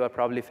many of you are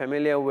probably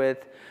familiar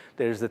with.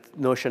 There is the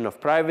notion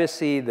of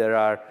privacy. There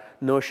are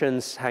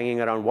notions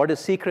hanging around what is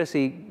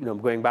secrecy,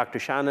 going back to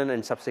Shannon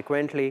and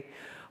subsequently.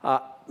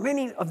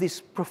 Many of these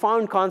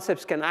profound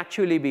concepts can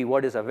actually be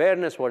what is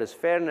awareness, what is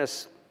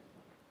fairness.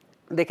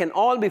 they can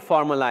all be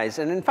formalized.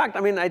 And in fact,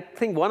 I mean, I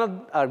think one of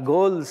our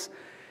goals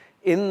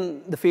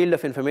in the field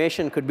of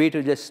information could be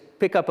to just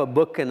pick up a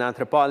book in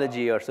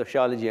anthropology or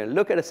sociology and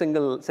look at a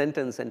single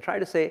sentence and try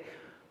to say,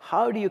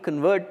 how do you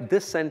convert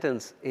this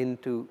sentence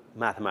into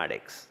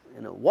mathematics?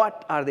 You know,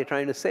 what are they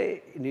trying to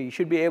say? You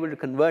should be able to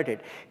convert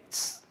it.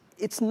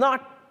 It's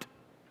not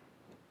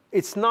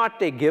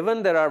a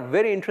given. There are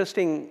very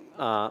interesting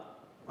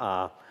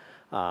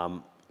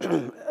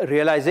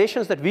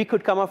realizations that we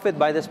could come up with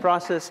by this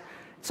process.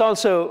 It's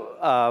also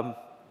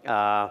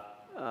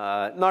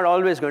not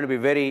always going to be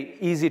very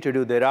easy to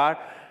do. I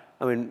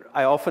mean,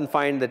 I often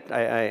find that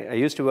I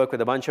used to work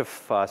with a bunch of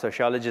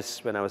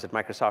sociologists when I was at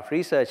Microsoft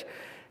Research,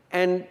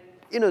 and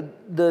you know,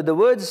 the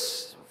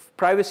words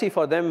privacy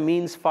for them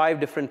means 5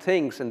 different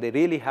things, and they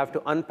really have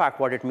to unpack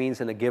what it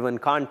means in a given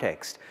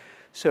context.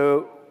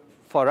 So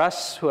for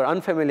us who are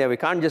unfamiliar, we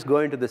can't just go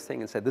into this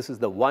thing and say, this is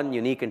the one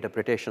unique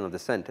interpretation of the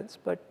sentence,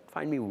 but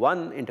find me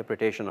one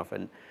interpretation of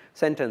a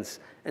sentence,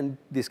 and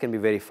this can be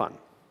very fun.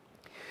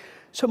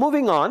 So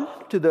moving on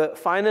to the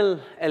final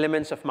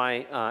elements of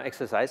my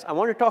exercise, I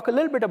want to talk a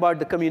little bit about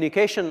the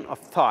communication of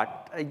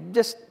thought. I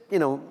just, you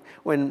know,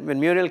 when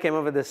Muriel came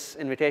up with this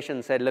invitation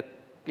and said, look,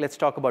 let's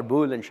talk about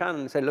Boole and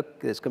Shannon, said, look,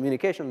 there's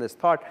communication, there's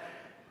thought.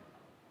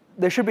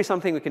 There should be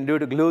something we can do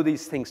to glue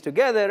these things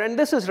together, and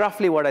this is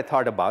roughly what I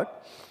thought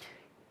about.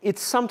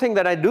 It's something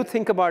that I do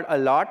think about a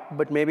lot,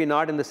 but maybe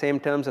not in the same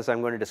terms as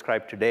I'm going to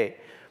describe today.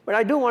 But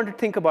I do want to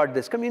think about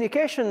this.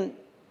 Communication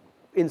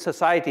in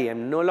society,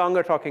 I'm no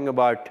longer talking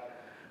about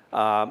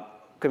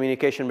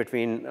communication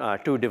between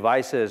 2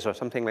 devices or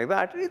something like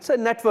that. It's a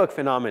network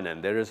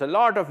phenomenon. There is a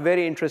lot of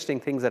very interesting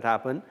things that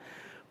happen,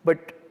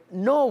 but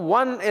no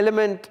one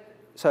element,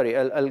 sorry,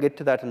 I'll get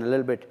to that in a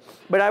little bit.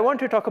 But I want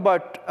to talk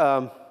about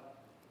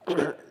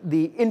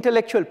the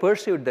intellectual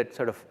pursuit that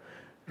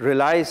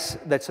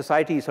that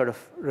society sort of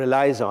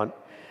relies on,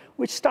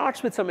 which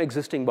starts with some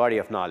existing body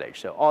of knowledge.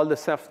 So all the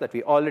stuff that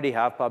we already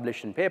have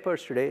published in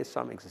papers today is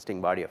some existing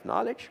body of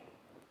knowledge.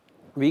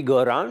 We go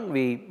around,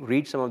 we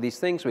read some of these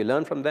things, we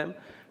learn from them,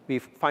 we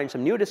find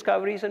some new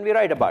discoveries, and we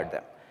write about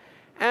them.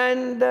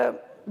 And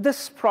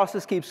this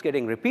process keeps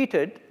getting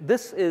repeated.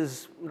 This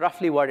is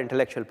roughly what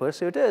intellectual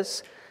pursuit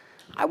is.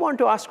 I want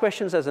to ask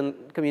questions as a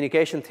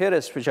communication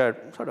theorist, which are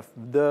sort of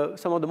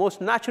some of the most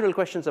natural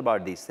questions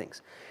about these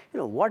things. You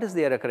know, what is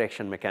the error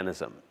correction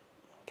mechanism?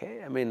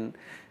 Okay, I mean,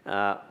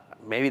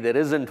 maybe there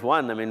isn't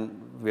one. I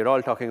mean, we're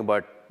all talking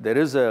about, there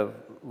is a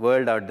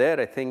world out there,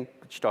 I think,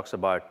 which talks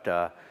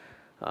about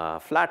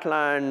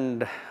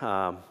flatland,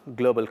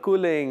 global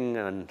cooling,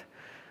 and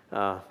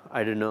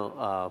I don't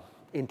know,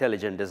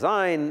 intelligent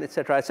design, et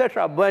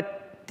cetera,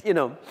 but you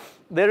know,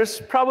 there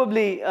is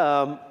probably,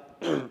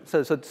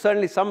 so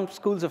certainly some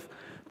schools of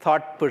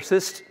thought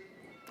persist,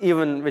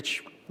 even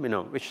which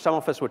some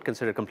of us would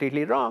consider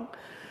completely wrong,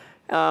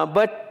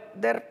 but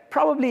there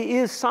probably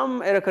is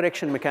some error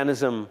correction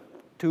mechanism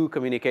to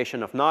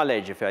communication of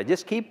knowledge. If I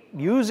just keep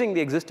using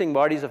the existing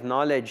bodies of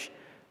knowledge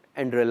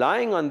and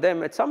relying on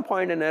them, at some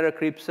point an error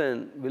creeps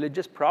in. Will it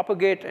just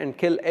propagate and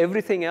kill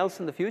everything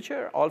else in the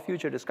future, all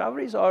future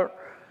discoveries, or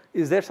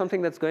is there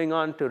something that's going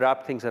on to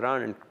wrap things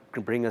around and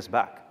bring us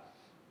back?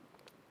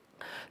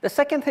 The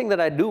second thing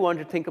that I do want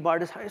to think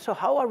about is, so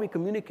how are we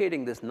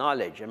communicating this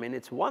knowledge? I mean,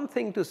 it's one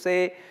thing to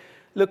say,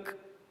 look,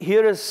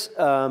 here is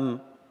a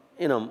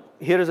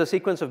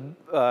sequence of,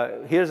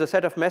 here's a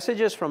set of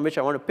messages from which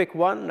I want to pick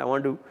one. I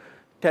want to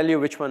tell you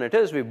which one it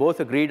is. We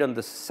both agreed on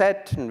the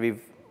set, and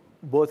we've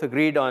both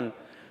agreed on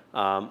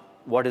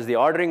what is the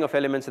ordering of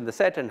elements in the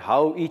set and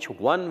how each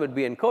one would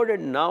be encoded.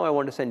 Now I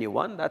want to send you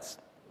one. That's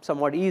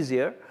somewhat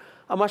easier.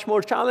 A much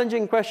more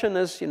challenging question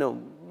is,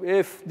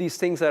 if these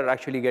things are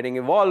actually getting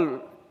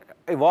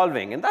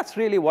evolving, and that's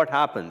really what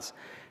happens.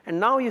 And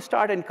now you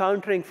start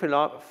encountering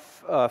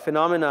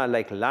phenomena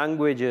like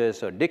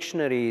languages or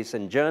dictionaries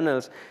and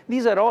journals.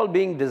 These are all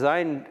being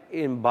designed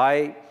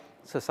by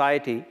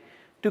society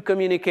to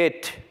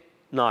communicate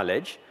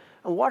knowledge.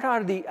 And what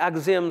are the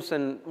axioms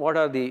and what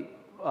are the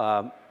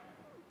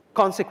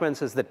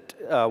consequences that,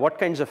 what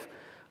kinds of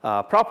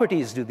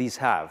properties do these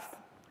have?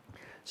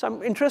 So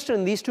I'm interested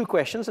in these 2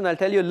 questions, and I'll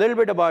tell you a little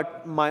bit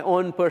about my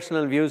own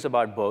personal views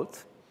about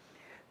both.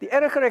 The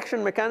error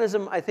correction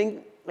mechanism, I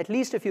think, at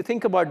least if you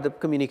think about the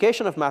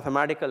communication of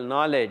mathematical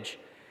knowledge,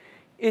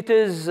 it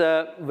is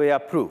via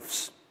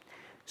proofs.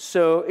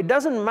 So it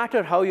doesn't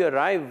matter how you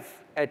arrive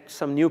at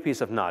some new piece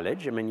of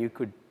knowledge. I mean, you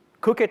could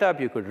cook it up,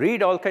 you could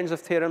read all kinds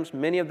of theorems,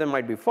 many of them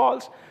might be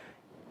false,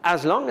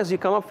 as long as you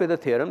come up with a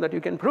theorem that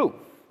you can prove.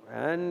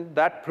 And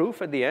that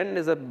proof at the end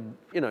is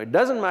it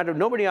doesn't matter,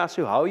 nobody asks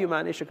you how you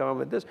managed to come up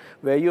with this,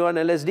 were you on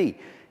LSD, it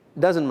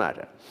doesn't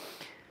matter.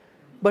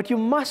 But you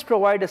must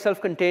provide a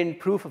self-contained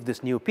proof of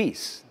this new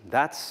piece.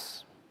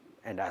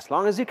 And as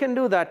long as you can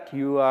do that,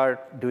 you are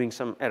doing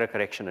some error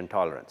correction and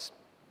tolerance.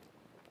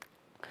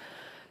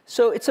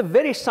 So it's a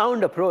very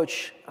sound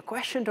approach. A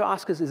question to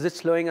ask is it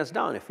slowing us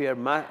down? If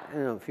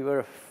you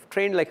were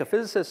trained like a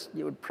physicist,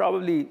 you would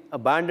probably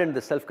abandon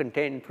the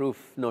self-contained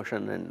proof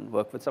notion and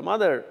work with some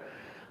other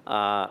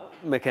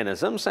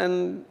mechanisms,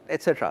 and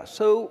etc.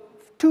 So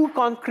two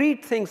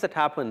concrete things that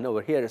happen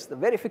over here is the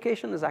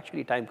verification is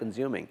actually time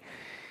consuming.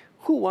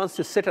 Who wants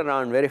to sit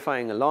around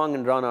verifying a long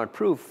and drawn out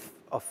proof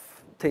of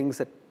things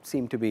that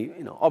seem to be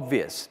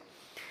obvious?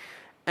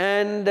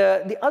 And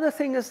the other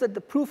thing is that the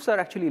proofs are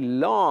actually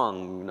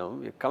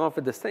long. You come up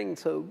with this thing,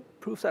 so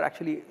proofs are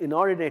actually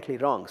inordinately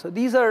long. So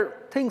these are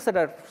things that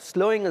are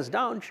slowing us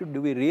down.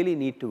 Do we really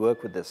need to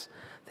work with this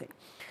thing?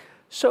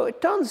 So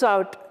it turns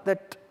out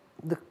that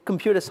the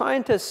computer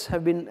scientists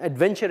have been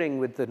adventuring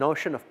with the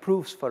notion of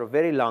proofs for a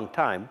very long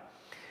time.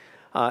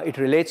 It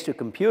relates to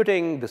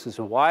computing. This is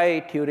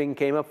why Turing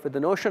came up with the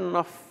notion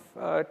of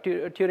a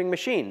Turing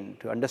machine,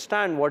 to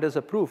understand what is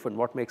a proof and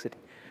what makes it,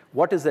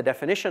 what is the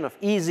definition of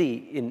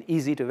easy in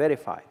easy to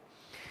verify.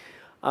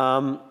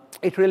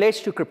 It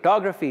relates to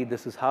cryptography.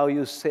 This is how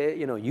you say,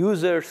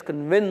 users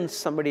convince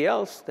somebody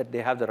else that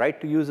they have the right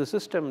to use a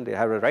system, they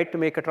have a right to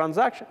make a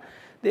transaction.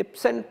 They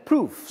send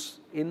proofs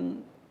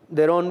in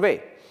their own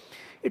way.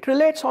 It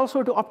relates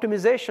also to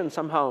optimization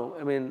somehow.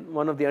 I mean,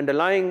 one of the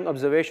underlying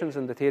observations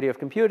in the theory of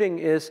computing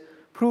is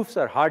proofs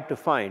are hard to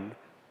find.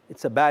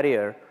 It's a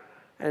barrier.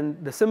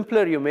 And the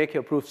simpler you make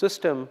your proof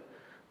system,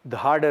 the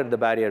harder the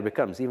barrier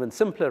becomes. Even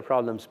simpler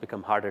problems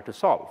become harder to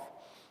solve.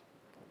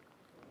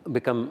 It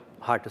becomes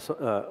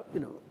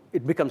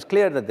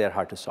clear that they're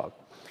hard to solve.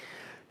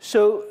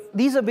 So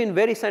these have been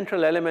very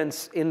central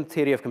elements in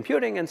theory of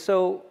computing. And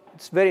so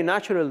it's very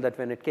natural that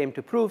when it came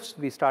to proofs,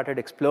 we started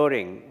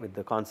exploring with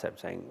the concept,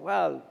 saying,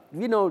 well,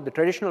 we know the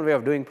traditional way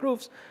of doing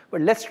proofs,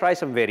 but let's try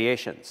some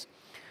variations.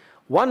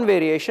 One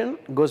variation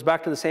goes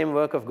back to the same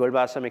work of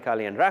Golbasa,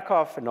 Micali, and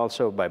Rakoff, and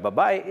also by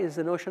Babai, is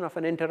the notion of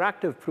an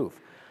interactive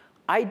proof.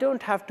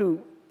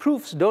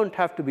 Proofs don't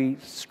have to be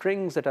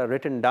strings that are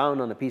written down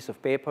on a piece of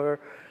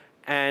paper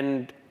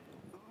and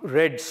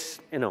read,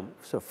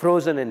 so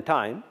frozen in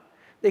time.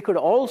 They could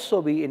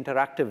also be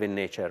interactive in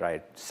nature.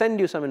 I send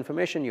you some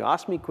information, you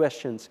ask me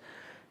questions.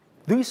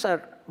 These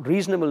are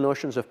reasonable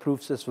notions of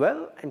proofs as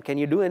well, and can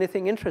you do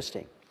anything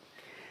interesting?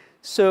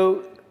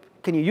 So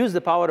can you use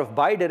the power of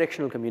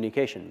bidirectional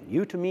communication,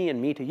 you to me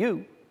and me to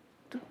you,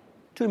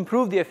 to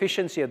improve the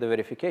efficiency of the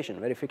verification?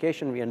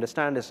 Verification, we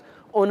understand, is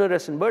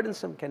onerous and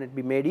burdensome. Can it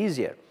be made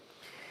easier?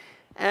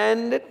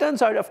 And it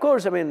turns out, of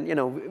course,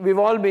 we've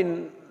all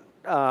been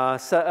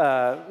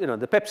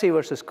the Pepsi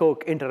versus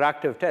Coke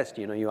interactive test.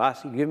 You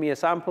give me a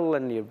sample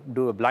and you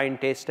do a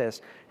blind taste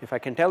test. If I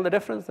can tell the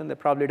difference, then they're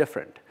probably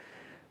different.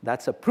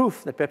 That's a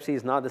proof that Pepsi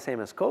is not the same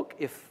as Coke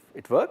if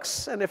it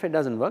works, and if it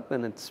doesn't work,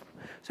 then it's.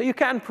 So you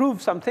can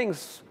prove some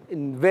things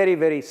in very,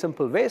 very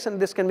simple ways, and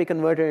this can be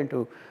converted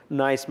into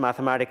nice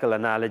mathematical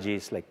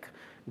analogies like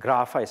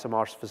graph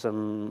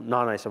isomorphism,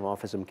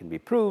 non-isomorphism can be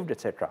proved,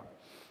 etc.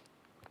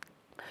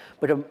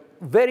 But a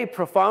very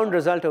profound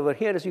result over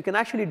here is you can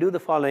actually do the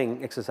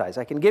following exercise.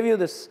 I can give you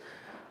this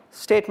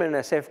statement and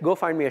I say, go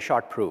find me a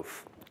short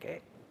proof.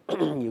 Okay?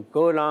 You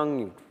go along,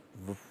 you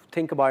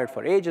think about it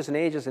for ages and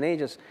ages and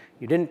ages.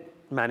 You didn't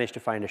manage to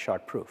find a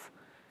short proof.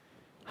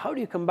 How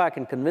do you come back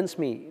and convince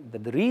me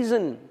that the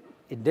reason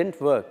it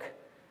didn't work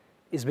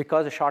is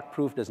because a short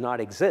proof does not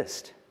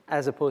exist,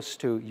 as opposed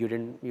to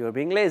you were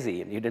being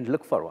lazy and you didn't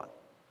look for one?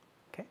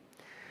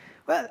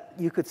 Well,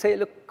 you could say,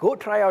 look, go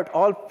try out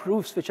all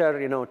proofs which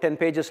are 10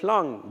 pages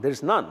long.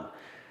 There's none.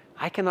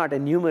 I cannot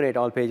enumerate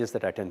all pages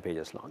that are 10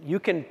 pages long. You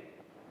can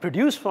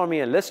produce for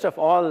me a list of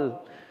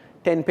all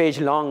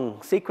 10-page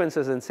long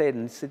sequences and say,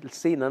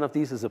 see, none of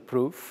these is a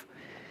proof.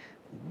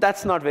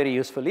 That's not very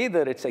useful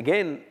either. It's,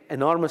 again,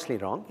 enormously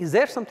wrong. Is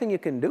there something you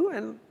can do?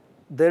 And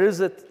there is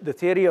the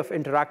theory of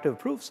interactive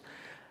proofs.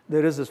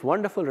 There is this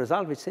wonderful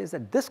result which says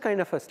that this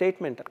kind of a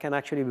statement can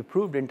actually be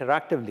proved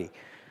interactively.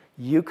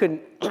 You can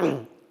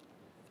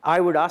I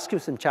would ask you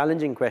some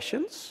challenging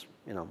questions.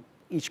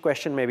 Each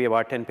question may be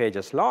about 10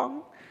 pages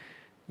long.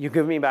 You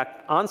give me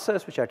back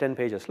answers which are 10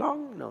 pages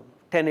long.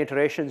 10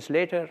 iterations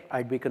later,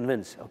 I'd be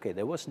convinced, OK,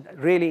 there was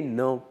really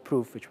no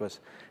proof which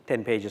was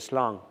 10 pages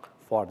long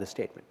for the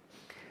statement.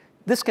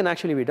 This can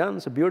actually be done.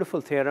 It's a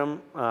beautiful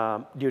theorem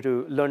due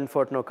to Lund,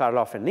 Fortno,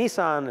 Karloff, and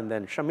Nissan, and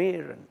then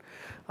Shamir. And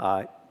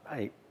I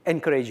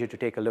encourage you to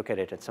take a look at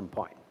it at some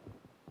point.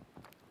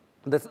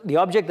 The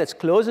object that's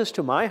closest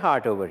to my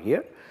heart over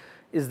here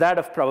is that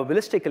of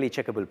probabilistically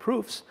checkable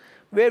proofs,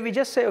 where we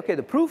just say, OK,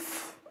 the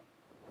proof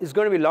is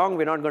going to be long.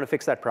 We're not going to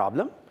fix that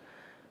problem.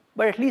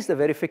 But at least the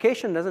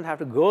verification doesn't have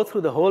to go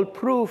through the whole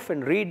proof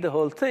and read the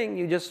whole thing.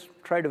 You just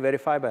try to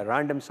verify by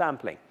random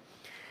sampling.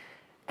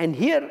 And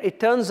here it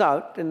turns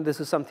out, and this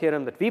is some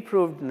theorem that we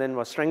proved and then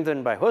was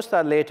strengthened by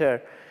Hostad later,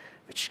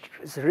 which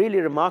is a really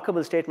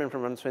remarkable statement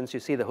from once you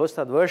see the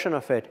Hostad version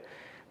of it.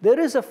 There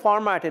is a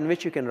format in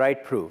which you can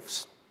write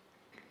proofs,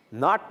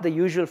 not the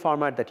usual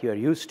format that you are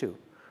used to.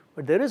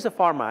 But there is a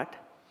format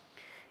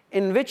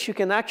in which you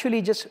can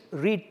actually just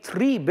read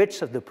 3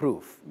 bits of the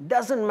proof.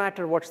 Doesn't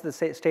matter what's the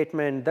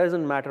statement,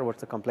 doesn't matter what's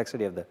the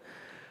complexity of the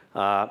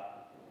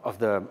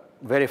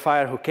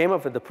verifier who came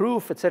up with the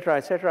proof, et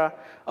cetera,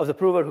 of the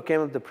prover who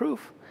came up with the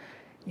proof.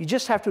 You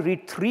just have to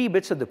read 3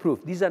 bits of the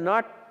proof. These are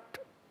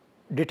not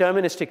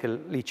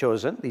deterministically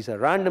chosen. These are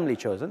randomly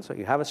chosen. So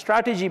you have a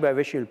strategy by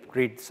which you'll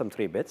read some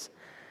 3 bits.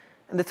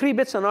 And the 3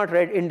 bits are not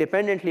read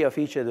independently of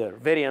each other.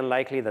 Very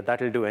unlikely that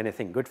that will do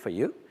anything good for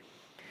you.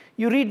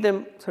 You read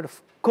them sort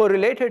of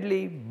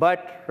correlatedly,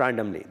 but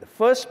randomly. The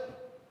first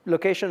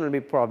location will be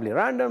probably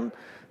random.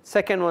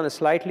 Second one is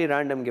slightly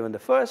random given the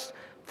first.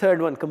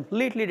 Third one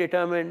completely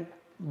determined,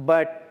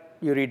 but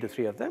you read the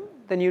 3 of them.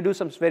 Then you do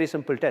some very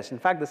simple tests. In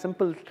fact,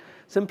 the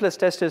simplest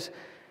test is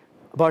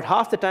about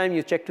half the time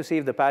you check to see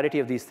if the parity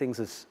of these things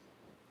is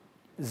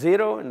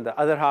 0, and the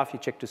other half you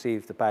check to see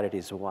if the parity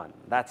is 1.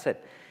 That's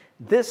it.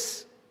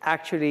 This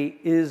actually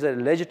is a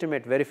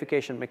legitimate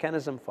verification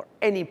mechanism for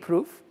any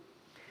proof.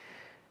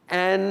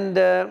 And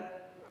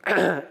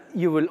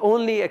you will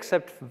only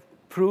accept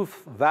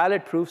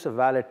valid proofs of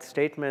valid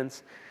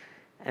statements.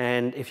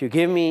 And if you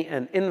give me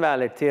an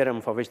invalid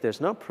theorem for which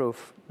there's no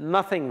proof,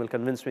 nothing will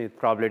convince me with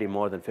probability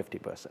more than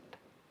 50%.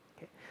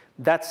 Okay.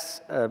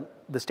 That's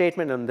the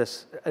statement in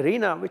this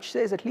arena, which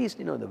says at least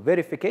the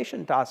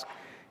verification task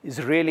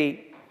is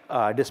really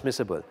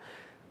dismissible.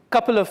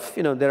 Couple of,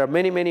 there are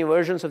many, many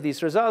versions of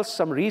these results.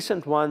 Some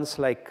recent ones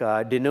like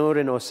Dinur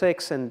in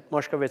 2006 and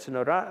Moshkovitz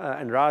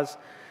and Raz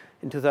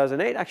in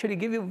 2008 actually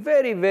give you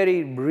very,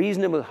 very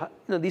reasonable,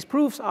 these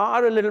proofs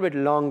are a little bit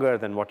longer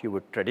than what you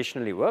would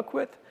traditionally work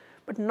with,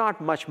 but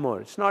not much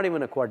more. It's not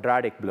even a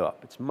quadratic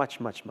blow-up. It's much,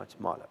 much, much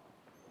smaller.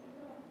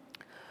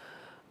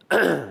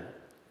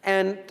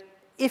 And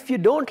if you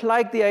don't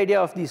like the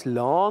idea of these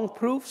long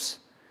proofs,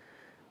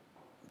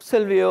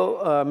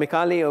 Silvio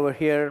Micali over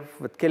here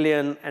with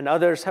Killian and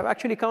others have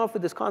actually come up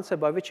with this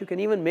concept by which you can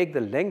even make the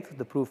length of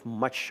the proof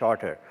much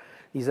shorter.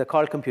 These are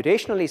called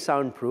computationally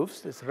sound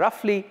proofs. It's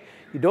roughly,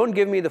 you don't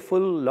give me the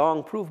full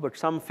long proof, but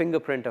some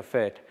fingerprint of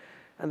it.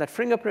 And that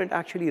fingerprint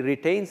actually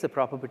retains the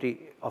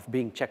property of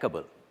being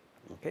checkable.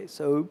 Okay,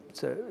 so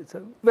it's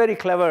a very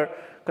clever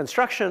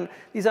construction.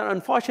 These are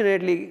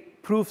unfortunately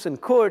proofs in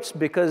courts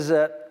because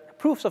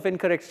proofs of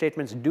incorrect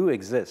statements do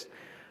exist.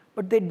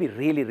 But they'd be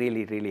really,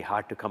 really, really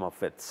hard to come up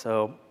with.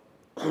 So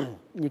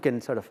you can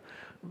sort of,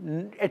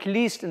 at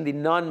least in the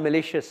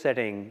non-malicious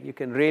setting, you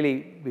can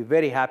really be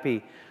very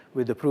happy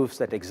with the proofs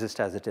that exist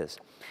as it is.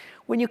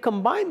 When you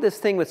combine this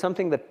thing with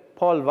something that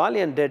Paul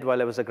Valiant did while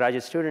I was a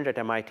graduate student at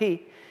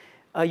MIT,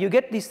 you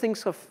get these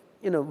things of,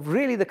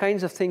 really the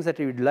kinds of things that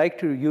you'd like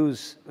to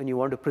use when you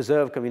want to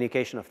preserve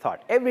communication of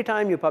thought. Every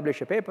time you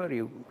publish a paper,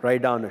 you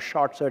write down a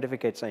short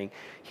certificate saying,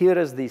 here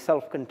is the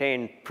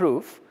self-contained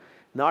proof.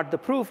 Not the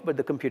proof, but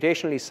the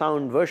computationally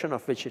sound version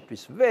of which it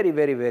is very,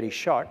 very, very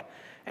short,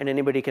 and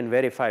anybody can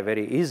verify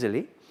very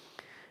easily.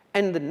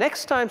 And the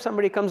next time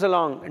somebody comes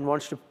along and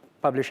wants to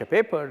publish a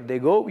paper, they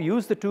go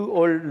use the 2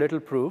 old little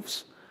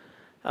proofs.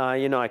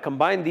 I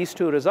combine these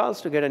 2 results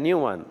to get a new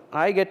one.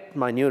 I get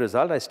my new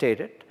result, I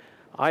state it.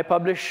 I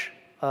publish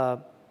a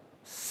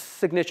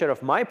signature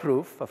of my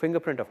proof, a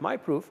fingerprint of my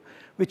proof,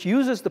 which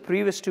uses the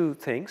previous 2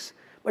 things,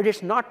 but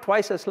it's not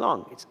twice as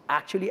long. It's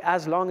actually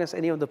as long as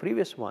any of the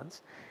previous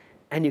ones.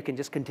 And you can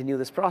just continue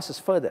this process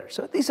further.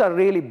 So these are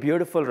really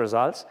beautiful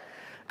results,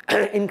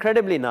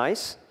 incredibly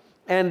nice.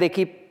 And they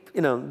keep,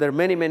 there are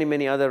many, many,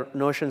 many other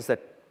notions that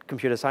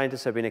computer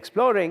scientists have been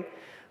exploring.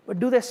 But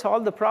do they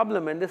solve the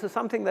problem? And this is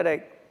something that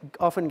I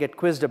often get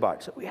quizzed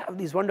about. So we have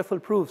these wonderful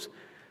proofs.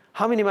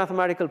 How many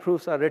mathematical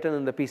proofs are written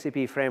in the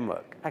PCP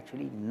framework?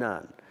 Actually,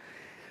 none.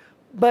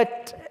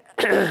 But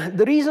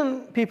the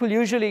reason people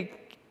usually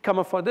come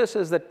up for this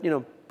is that,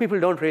 people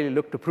don't really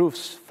look to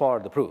proofs for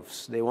the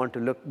proofs. They want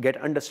to get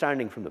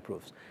understanding from the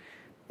proofs.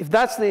 If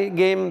that's the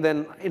game,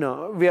 then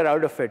we are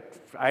out of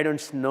it. I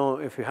don't know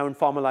if you haven't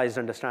formalized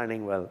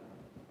understanding, well,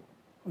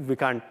 we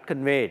can't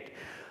convey it.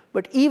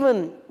 But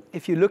even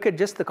if you look at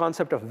just the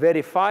concept of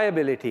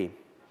verifiability,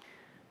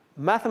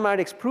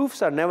 mathematics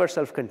proofs are never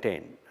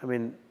self-contained. I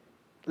mean,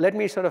 let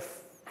me sort of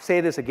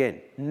say this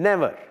again.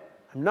 Never.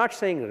 I'm not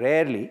saying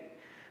rarely.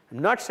 I'm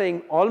not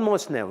saying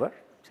almost never.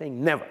 I'm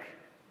saying never,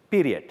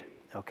 period.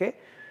 Okay?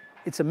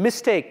 It's a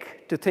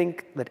mistake to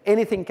think that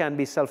anything can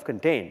be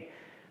self-contained.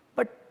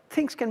 But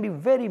things can be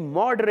very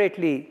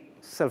moderately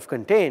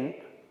self-contained,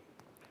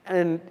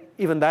 and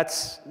even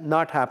that's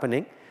not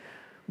happening.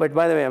 But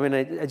by the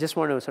way, I just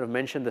want to sort of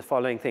mention the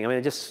following thing.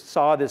 I just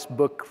saw this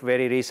book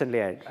very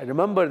recently. I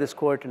remember this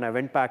quote, and I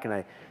went back and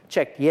I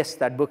checked. Yes,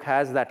 that book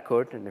has that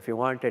quote. And if you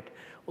want it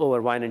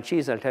over wine and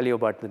cheese, I'll tell you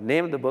about the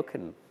name of the book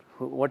and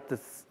what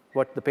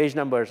the page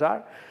numbers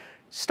are.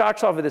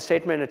 Starts off with a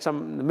statement at the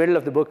middle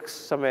of the book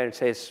somewhere. It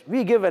says,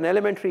 we give an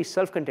elementary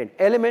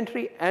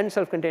and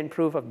self-contained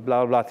proof of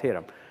blah, blah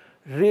theorem.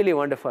 Really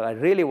wonderful. I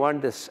really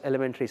want this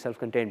elementary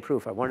self-contained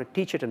proof. I want to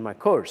teach it in my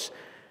course.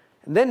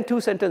 And then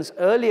 2 sentences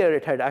earlier,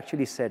 it had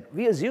actually said,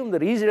 we assume the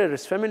reader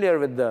is familiar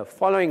with the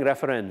following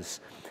reference.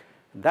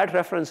 That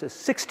reference is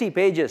 60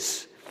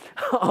 pages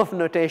of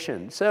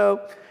notation.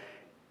 So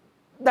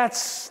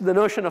that's the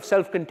notion of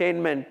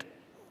self-containment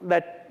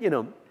that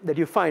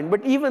you find.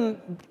 But even,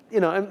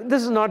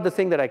 this is not the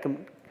thing that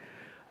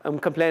I'm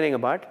complaining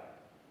about.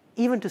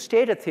 Even to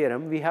state a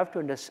theorem, we have to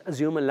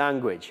assume a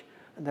language.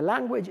 And the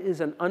language is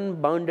an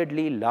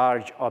unboundedly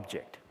large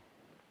object.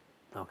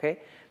 Okay?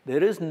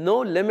 There is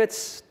no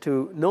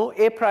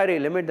a priori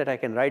limit that I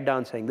can write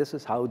down saying this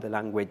is how the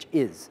language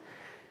is.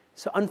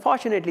 So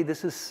unfortunately,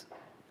 this is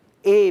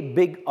a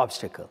big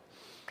obstacle.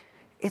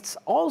 It's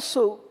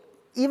also,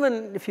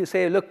 even if you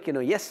say, look,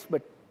 yes,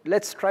 but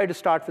let's try to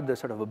start with the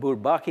sort of a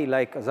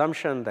Bourbaki-like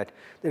assumption that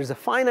there is a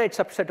finite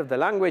subset of the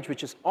language,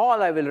 which is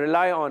all I will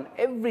rely on.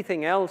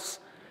 Everything else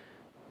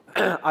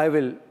I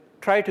will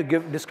try to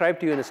describe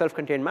to you in a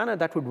self-contained manner.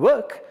 That would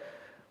work,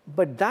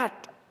 but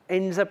that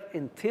ends up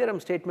in theorem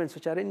statements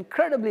which are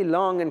incredibly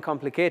long and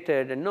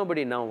complicated, and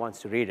nobody now wants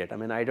to read it. I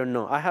mean, I don't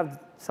know. I have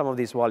some of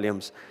these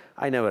volumes.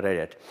 I never read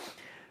it.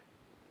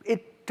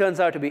 It turns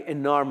out to be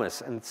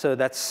enormous, and so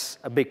that's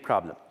a big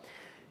problem.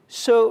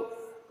 So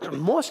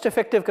most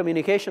effective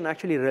communication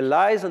actually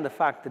relies on the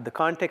fact that the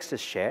context is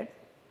shared,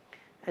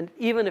 and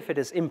even if it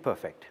is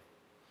imperfect.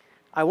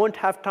 I won't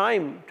have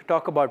time to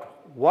talk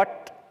about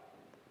what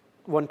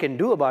one can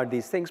do about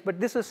these things, but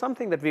this is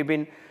something that we've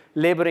been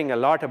laboring a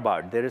lot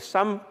about. There is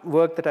some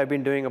work that I've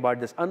been doing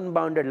about this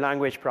unbounded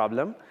language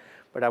problem,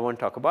 but I won't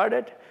talk about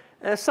it.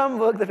 There's some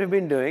work that we've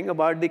been doing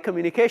about the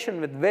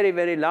communication with very,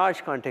 very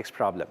large context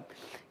problem.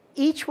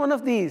 Each one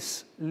of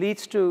these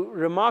leads to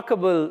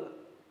remarkable,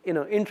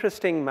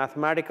 interesting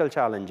mathematical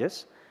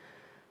challenges.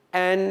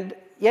 And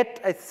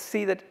yet, I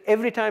see that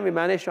every time we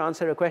manage to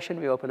answer a question,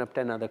 we open up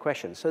 10 other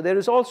questions. So there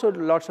is also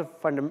lots of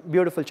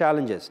beautiful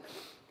challenges.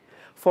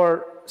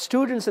 For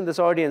students in this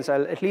audience,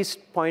 I'll at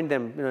least point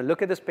them,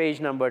 look at this page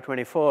number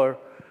 24,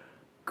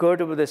 go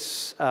to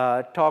this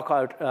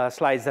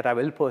slides that I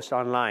will post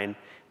online.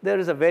 There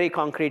is a very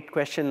concrete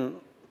question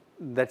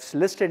that's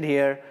listed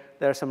here.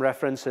 There are some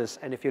references,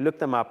 and if you look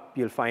them up,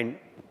 you'll find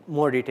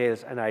more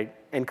details, and I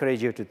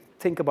encourage you to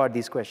think about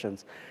these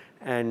questions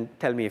and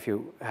tell me if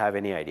you have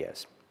any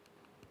ideas.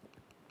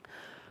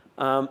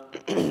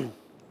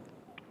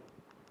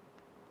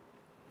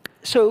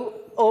 So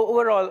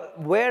overall,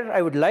 where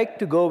I would like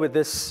to go with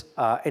this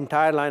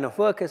entire line of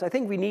work is I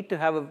think we need to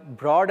have a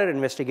broader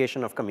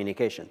investigation of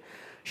communication.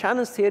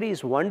 Shannon's theory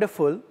is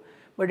wonderful,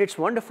 but it's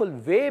wonderful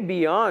way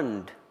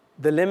beyond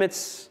the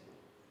limits.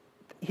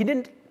 He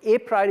didn't a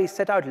priori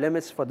set out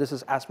limits for this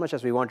is as much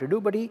as we want to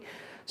do, but he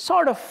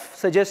sort of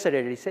suggested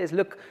it. He says,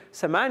 look,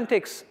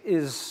 semantics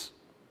is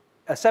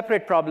a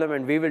separate problem,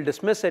 and we will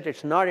dismiss it.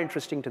 It's not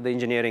interesting to the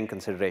engineering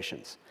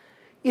considerations.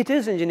 It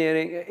is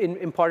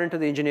important to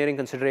the engineering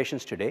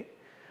considerations today.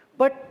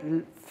 But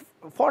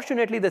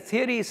fortunately, the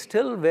theory is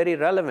still very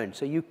relevant.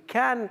 So you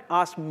can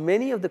ask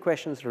many of the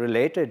questions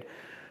related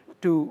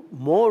to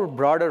more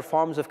broader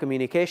forms of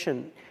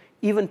communication,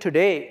 even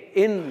today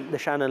in the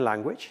Shannon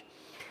language.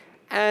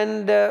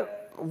 And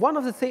one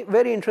of the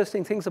very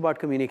interesting things about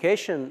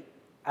communication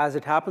as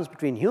it happens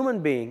between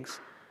human beings,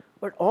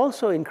 but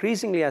also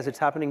increasingly as it's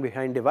happening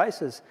behind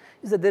devices,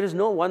 is that there is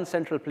no one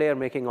central player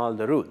making all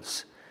the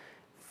rules.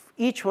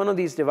 Each one of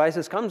these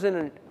devices comes in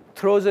and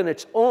throws in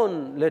its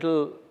own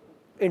little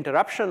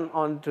interruption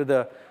onto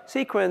the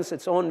sequence,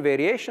 its own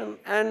variation,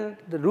 and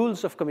the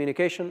rules of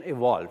communication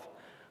evolve.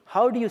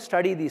 How do you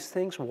study these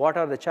things? What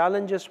are the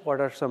challenges?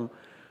 What are some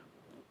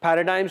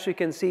paradigms we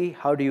can see?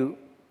 How do you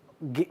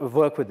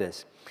work with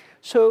this?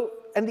 So,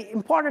 and the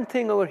important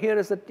thing over here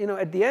is that,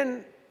 at the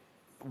end,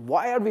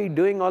 why are we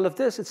doing all of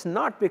this? It's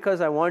not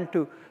because I want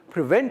to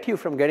prevent you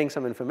from getting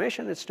some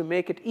information. It's to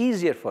make it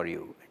easier for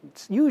you.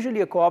 It's usually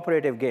a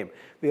cooperative game.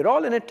 We're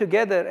all in it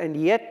together, and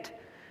yet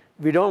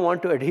we don't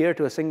want to adhere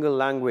to a single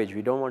language.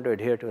 We don't want to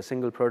adhere to a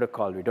single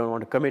protocol. We don't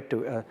want to commit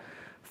to a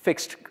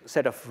fixed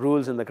set of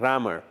rules in the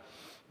grammar.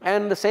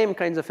 And the same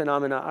kinds of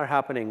phenomena are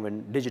happening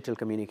when digital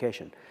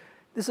communication.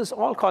 This is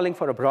all calling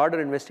for a broader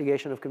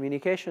investigation of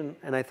communication,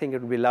 and I think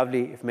it would be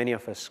lovely if many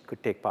of us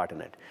could take part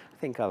in it. I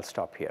think I'll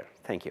stop here.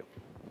 Thank you.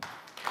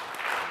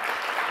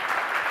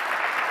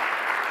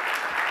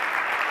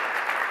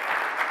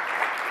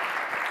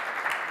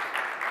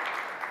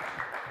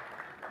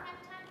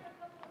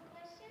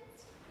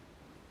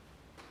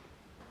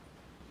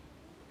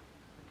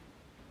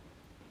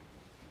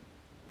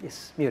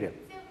 Yes, Muriel.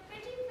 So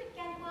where do you put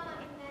Galois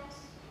in that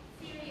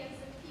series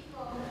of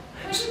people?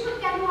 Where do you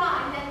put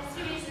Galois in that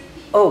series of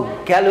people?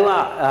 Oh,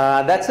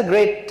 Galois. That's a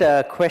great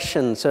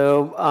question.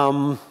 So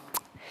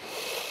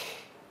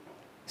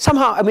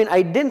somehow, I mean,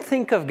 I didn't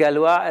think of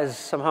Galois as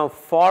somehow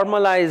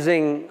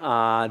formalizing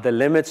the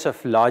limits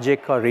of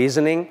logic or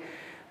reasoning.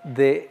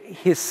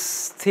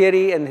 His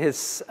theory and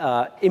his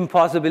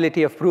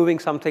impossibility of proving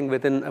something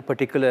within a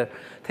particular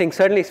thing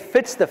certainly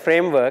fits the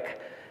framework.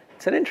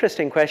 It's an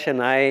interesting question.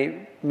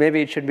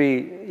 Maybe it should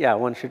be, yeah,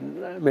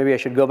 maybe I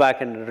should go back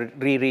and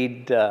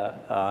reread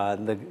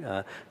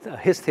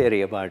his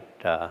theory about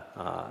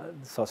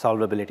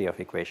solvability of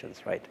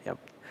equations, right? Yep.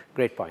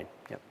 Great point.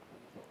 Yep.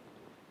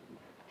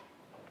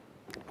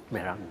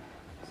 Mehran.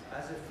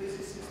 As a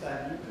physicist,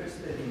 I'm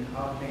interested in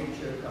how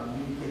nature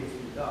communicates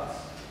with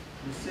us.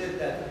 You said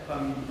that the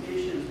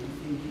communications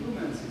between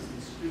humans is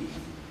discrete.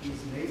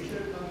 Is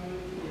nature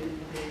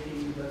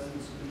communicating with us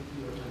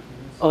discretely or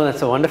continuously? Oh,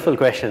 that's a wonderful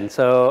question.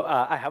 So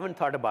I haven't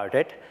thought about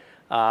it.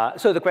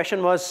 So the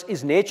question was,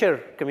 is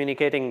nature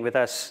communicating with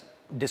us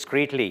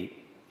discretely?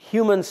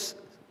 humans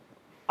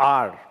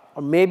are,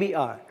 or maybe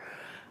are.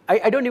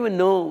 I don't even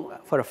know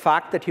for a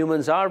fact that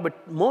humans are,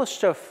 but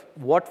most of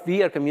what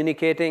we are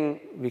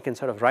communicating, we can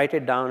sort of write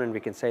it down and we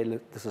can say,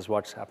 look, this is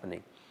what's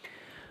happening.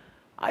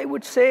 I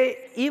would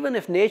say even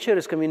if nature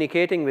is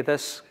communicating with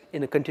us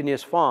in a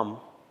continuous form,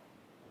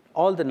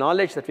 all the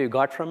knowledge that we've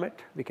got from it,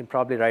 we can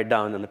probably write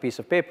down on a piece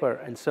of paper.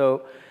 And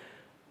so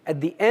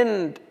at the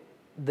end,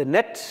 the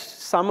net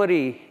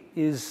summary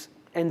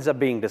ends up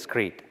being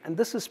discrete. And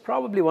this is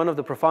probably one of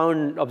the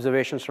profound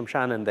observations from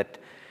Shannon, that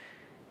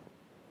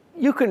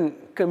you can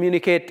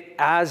communicate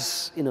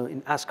as,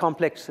 in as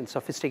complex and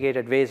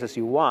sophisticated ways as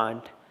you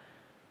want,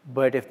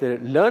 but if the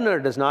learner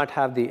does not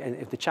have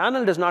if the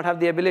channel does not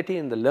have the ability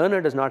and the learner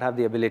does not have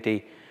the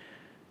ability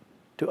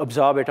to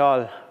absorb it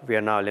all, we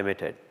are now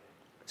limited.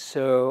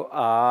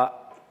 So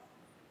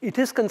it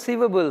is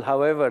conceivable,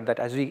 however, that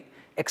as we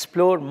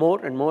explore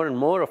more and more and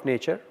more of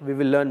nature, we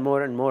will learn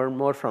more and more and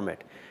more from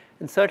it.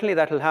 And certainly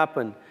that will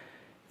happen.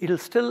 It'll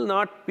still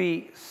not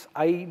be,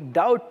 I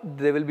doubt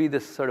there will be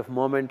this sort of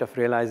moment of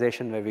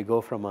realization where we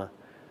go from a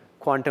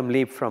quantum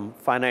leap from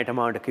finite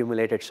amount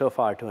accumulated so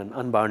far to an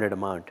unbounded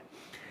amount.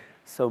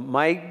 So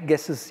my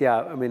guess is,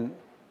 yeah, I mean,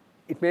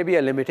 it may be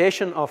a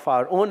limitation of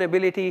our own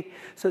ability.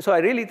 So I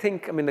really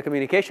think, I mean, the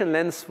communication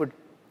lens would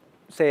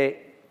say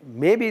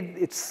maybe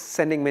it's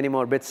sending many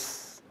more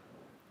bits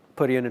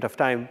per unit of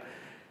time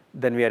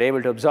than we are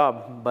able to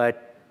absorb,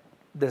 but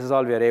this is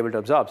all we are able to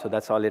absorb, so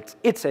that's all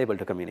it's able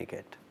to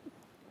communicate.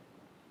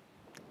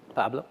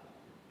 Pablo?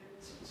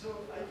 So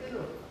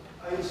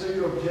I saw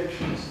your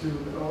objections to,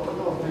 or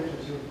no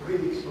objections, your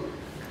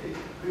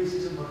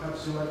criticism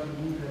perhaps to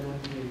actually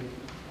implement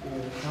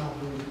some of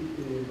the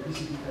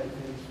PCP type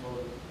things for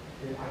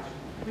action.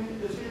 I mean,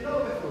 there's been a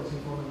lot of efforts in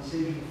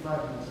formalization of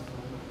fragments of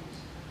mathematics,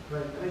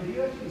 right? I mean, do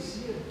you actually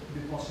see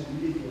the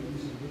possibility of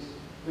using this?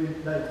 I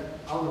mean, like,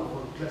 out of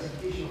for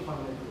classification of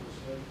finite groups,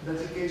 right?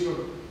 That's a case where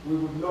we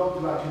would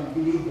love to actually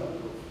believe that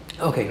group.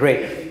 Okay,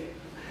 great.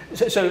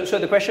 So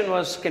the question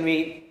was, can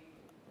we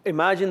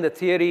imagine the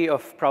theory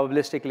of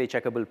probabilistically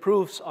checkable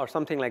proofs or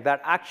something like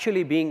that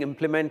actually being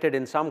implemented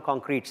in some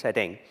concrete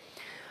setting?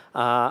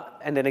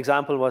 And an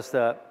example was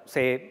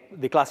say,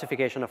 the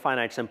classification of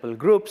finite simple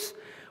groups,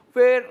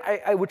 where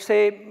I would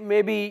say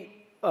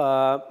maybe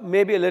a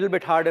little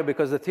bit harder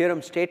because the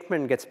theorem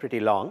statement gets pretty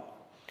long.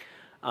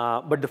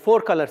 But the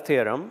four-color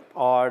theorem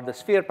or the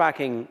sphere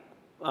packing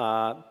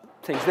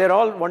things, they're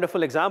all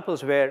wonderful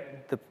examples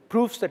where the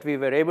proofs that we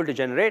were able to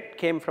generate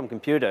came from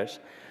computers.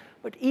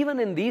 But even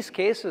in these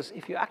cases,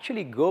 if you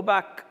actually go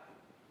back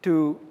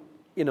to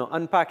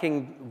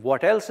unpacking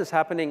what else is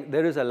happening,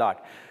 there is a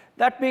lot.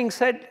 That being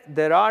said,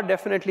 there are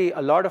definitely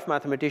a lot of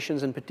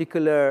mathematicians, in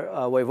particular,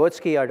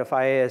 Voivodsky out of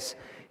IAS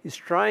is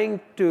trying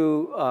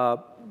to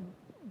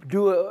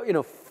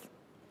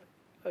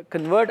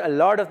convert a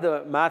lot of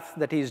the math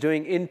that he's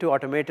doing into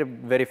automated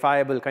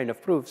verifiable kind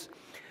of proofs.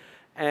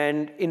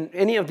 And in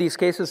any of these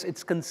cases,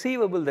 it's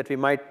conceivable that we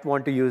might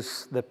want to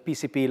use the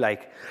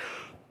PCP-like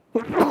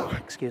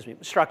excuse me,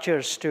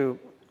 structures to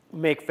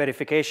make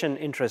verification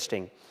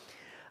interesting.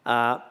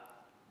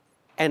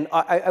 And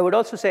I would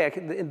also say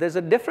there's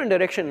a different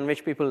direction in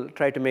which people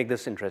try to make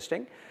this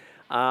interesting.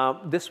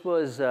 This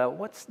was,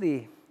 what's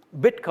the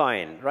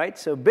Bitcoin, right?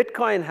 So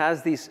Bitcoin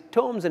has these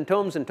tomes and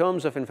tomes and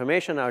tomes of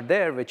information out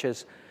there, which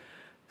is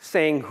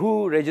saying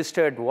who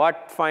registered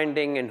what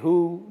finding and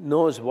who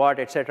knows what,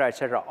 et cetera, et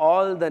cetera.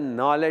 All the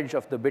knowledge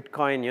of the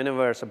Bitcoin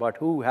universe about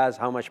who has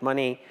how much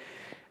money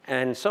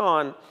and so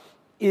on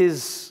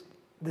is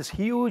this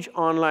huge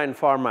online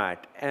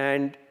format.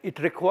 And it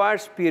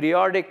requires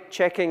periodic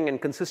checking and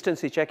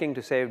consistency checking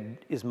to say,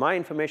 is my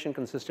information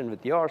consistent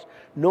with yours?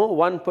 No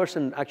one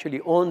person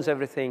actually owns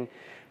everything.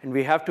 And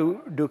we have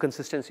to do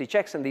consistency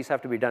checks, and these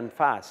have to be done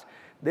fast.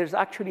 There's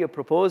actually a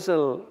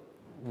proposal.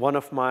 One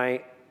of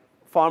my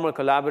former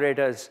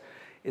collaborators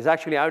is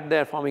actually out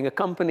there forming a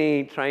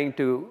company trying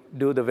to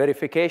do the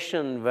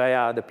verification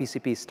via the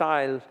PCP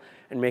style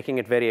and making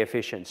it very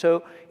efficient.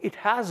 So it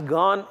has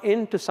gone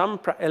into some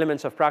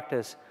elements of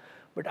practice,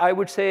 but I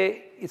would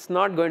say it's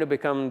not going to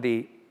become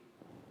the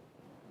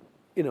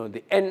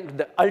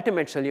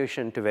ultimate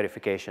solution to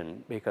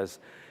verification, because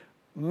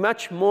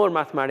much more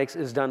mathematics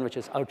is done which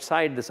is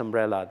outside this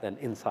umbrella than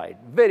inside.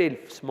 Very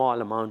small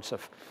amounts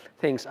of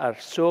things are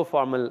so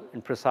formal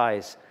and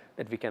precise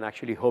that we can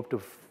actually hope to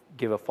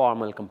give a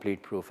formal,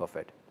 complete proof of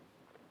it.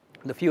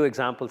 The few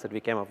examples that we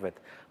came up with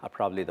are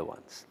probably the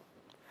ones.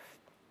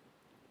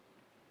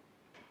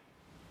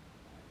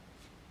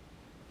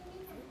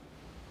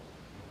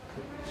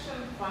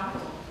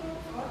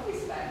 What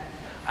is that?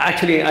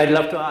 Actually, I'd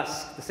love to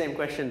ask the same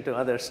question to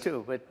others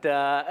too, but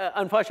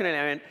unfortunately,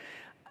 I mean,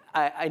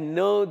 I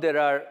know there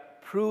are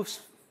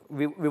proofs.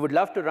 We would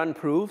love to run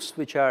proofs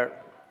which are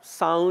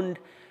sound,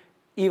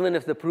 even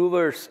if the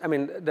provers, I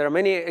mean, there are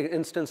many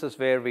instances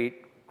where we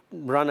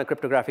run a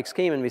cryptographic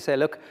scheme and we say,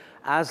 look,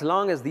 as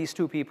long as these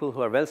two people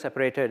who are well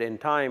separated in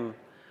time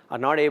are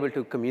not able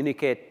to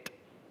communicate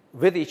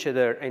with each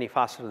other any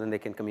faster than they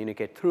can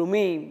communicate through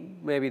me,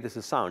 maybe this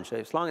is sound. So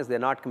as long as they're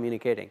not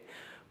communicating.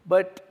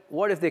 But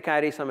what if they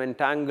carry some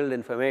entangled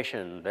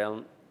information?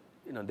 They'll,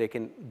 they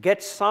can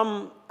get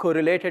some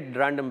correlated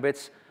random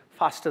bits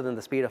faster than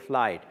the speed of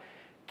light.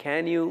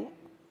 Can you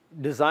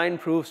design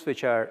proofs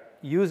which are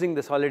using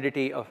the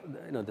solidity of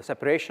the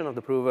separation of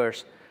the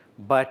provers,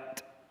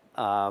 but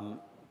allow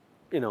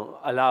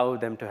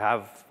them to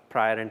have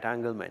prior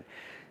entanglement?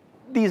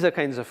 These are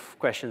kinds of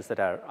questions that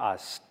are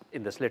asked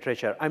in this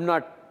literature. I'm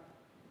not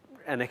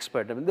an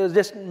expert. I mean, there's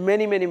just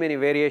many, many, many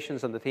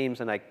variations on the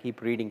themes, and I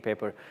keep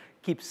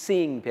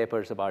seeing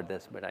papers about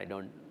this, but I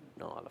don't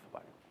know all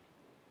about it.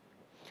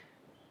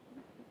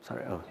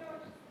 Sorry. Oh.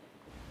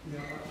 Yeah,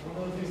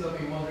 one of the things I've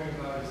been wondering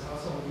about is how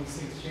some of these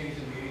things change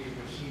in the age of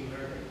machine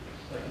learning.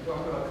 Like you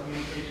talk about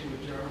communication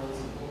with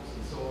journals and books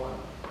and so on.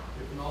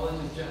 If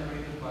knowledge is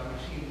generated by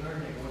machine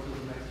learning, what does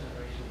the next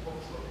generation of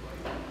books look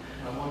like?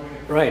 And I'm wondering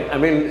if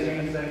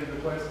changes any of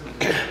the questions.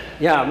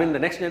 Yeah, I mean, the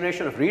next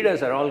generation of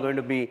readers are all going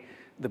to be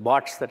the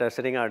bots that are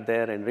sitting out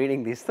there and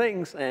reading these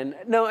things. And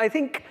no, I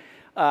think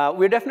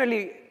we're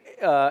definitely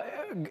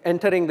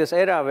entering this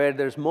era where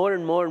there's more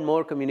and more and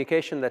more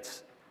communication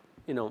that's,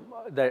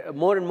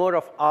 more and more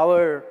of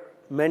our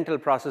mental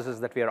processes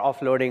that we are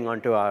offloading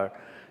onto our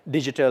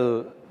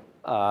digital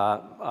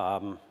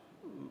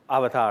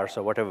avatars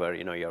or whatever.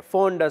 Your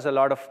phone does a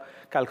lot of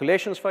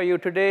calculations for you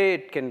today.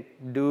 It can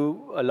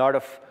do a lot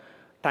of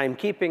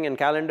timekeeping and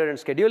calendar and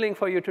scheduling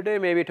for you today.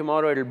 Maybe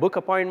tomorrow it'll book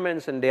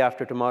appointments, and day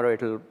after tomorrow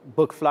it'll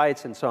book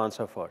flights, and so on and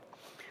so forth.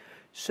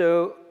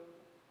 So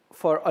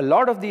for a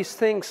lot of these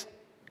things,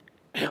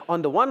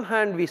 on the one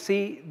hand, we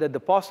see that the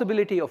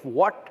possibility of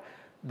what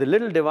the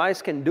little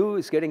device can do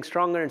is getting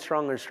stronger and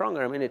stronger and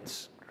stronger. I mean,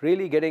 it's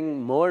really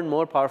getting more and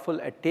more powerful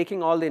at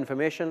taking all the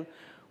information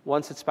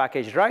once it's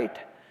packaged right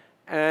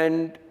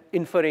and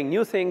inferring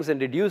new things and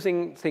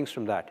deducing things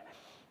from that.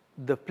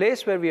 The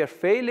place where we are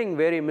failing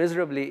very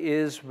miserably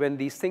is when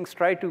these things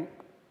try to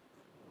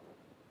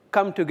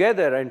come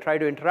together and try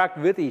to interact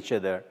with each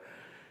other.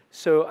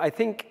 So I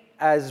think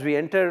as we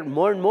enter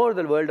more and more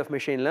the world of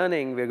machine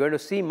learning, we're going to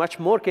see much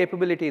more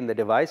capability in the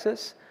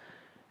devices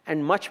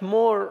and much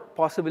more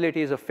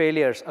possibilities of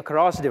failures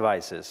across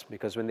devices,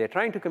 because when they're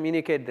trying to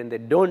communicate, then they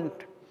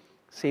don't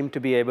seem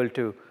to be able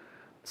to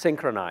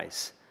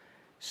synchronize.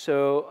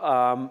 So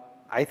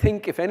I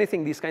think, if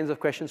anything, these kinds of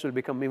questions will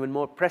become even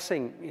more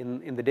pressing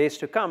in the days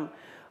to come.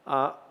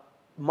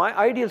 My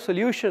ideal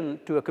solution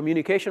to a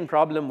communication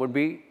problem would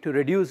be to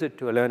reduce it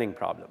to a learning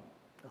problem.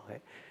 Okay?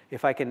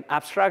 If I can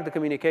abstract the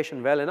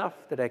communication well enough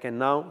that I can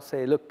now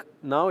say, look,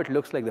 now it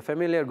looks like the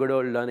familiar good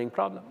old learning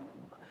problem,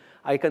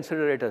 I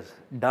consider it a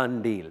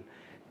done deal.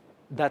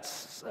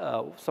 That's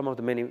some of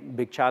the many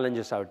big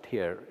challenges out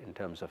here in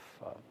terms of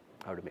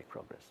how to make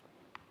progress.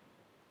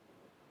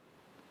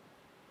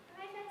 All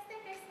right, that's the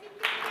first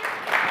speaker.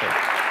 Okay.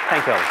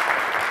 Thank you all.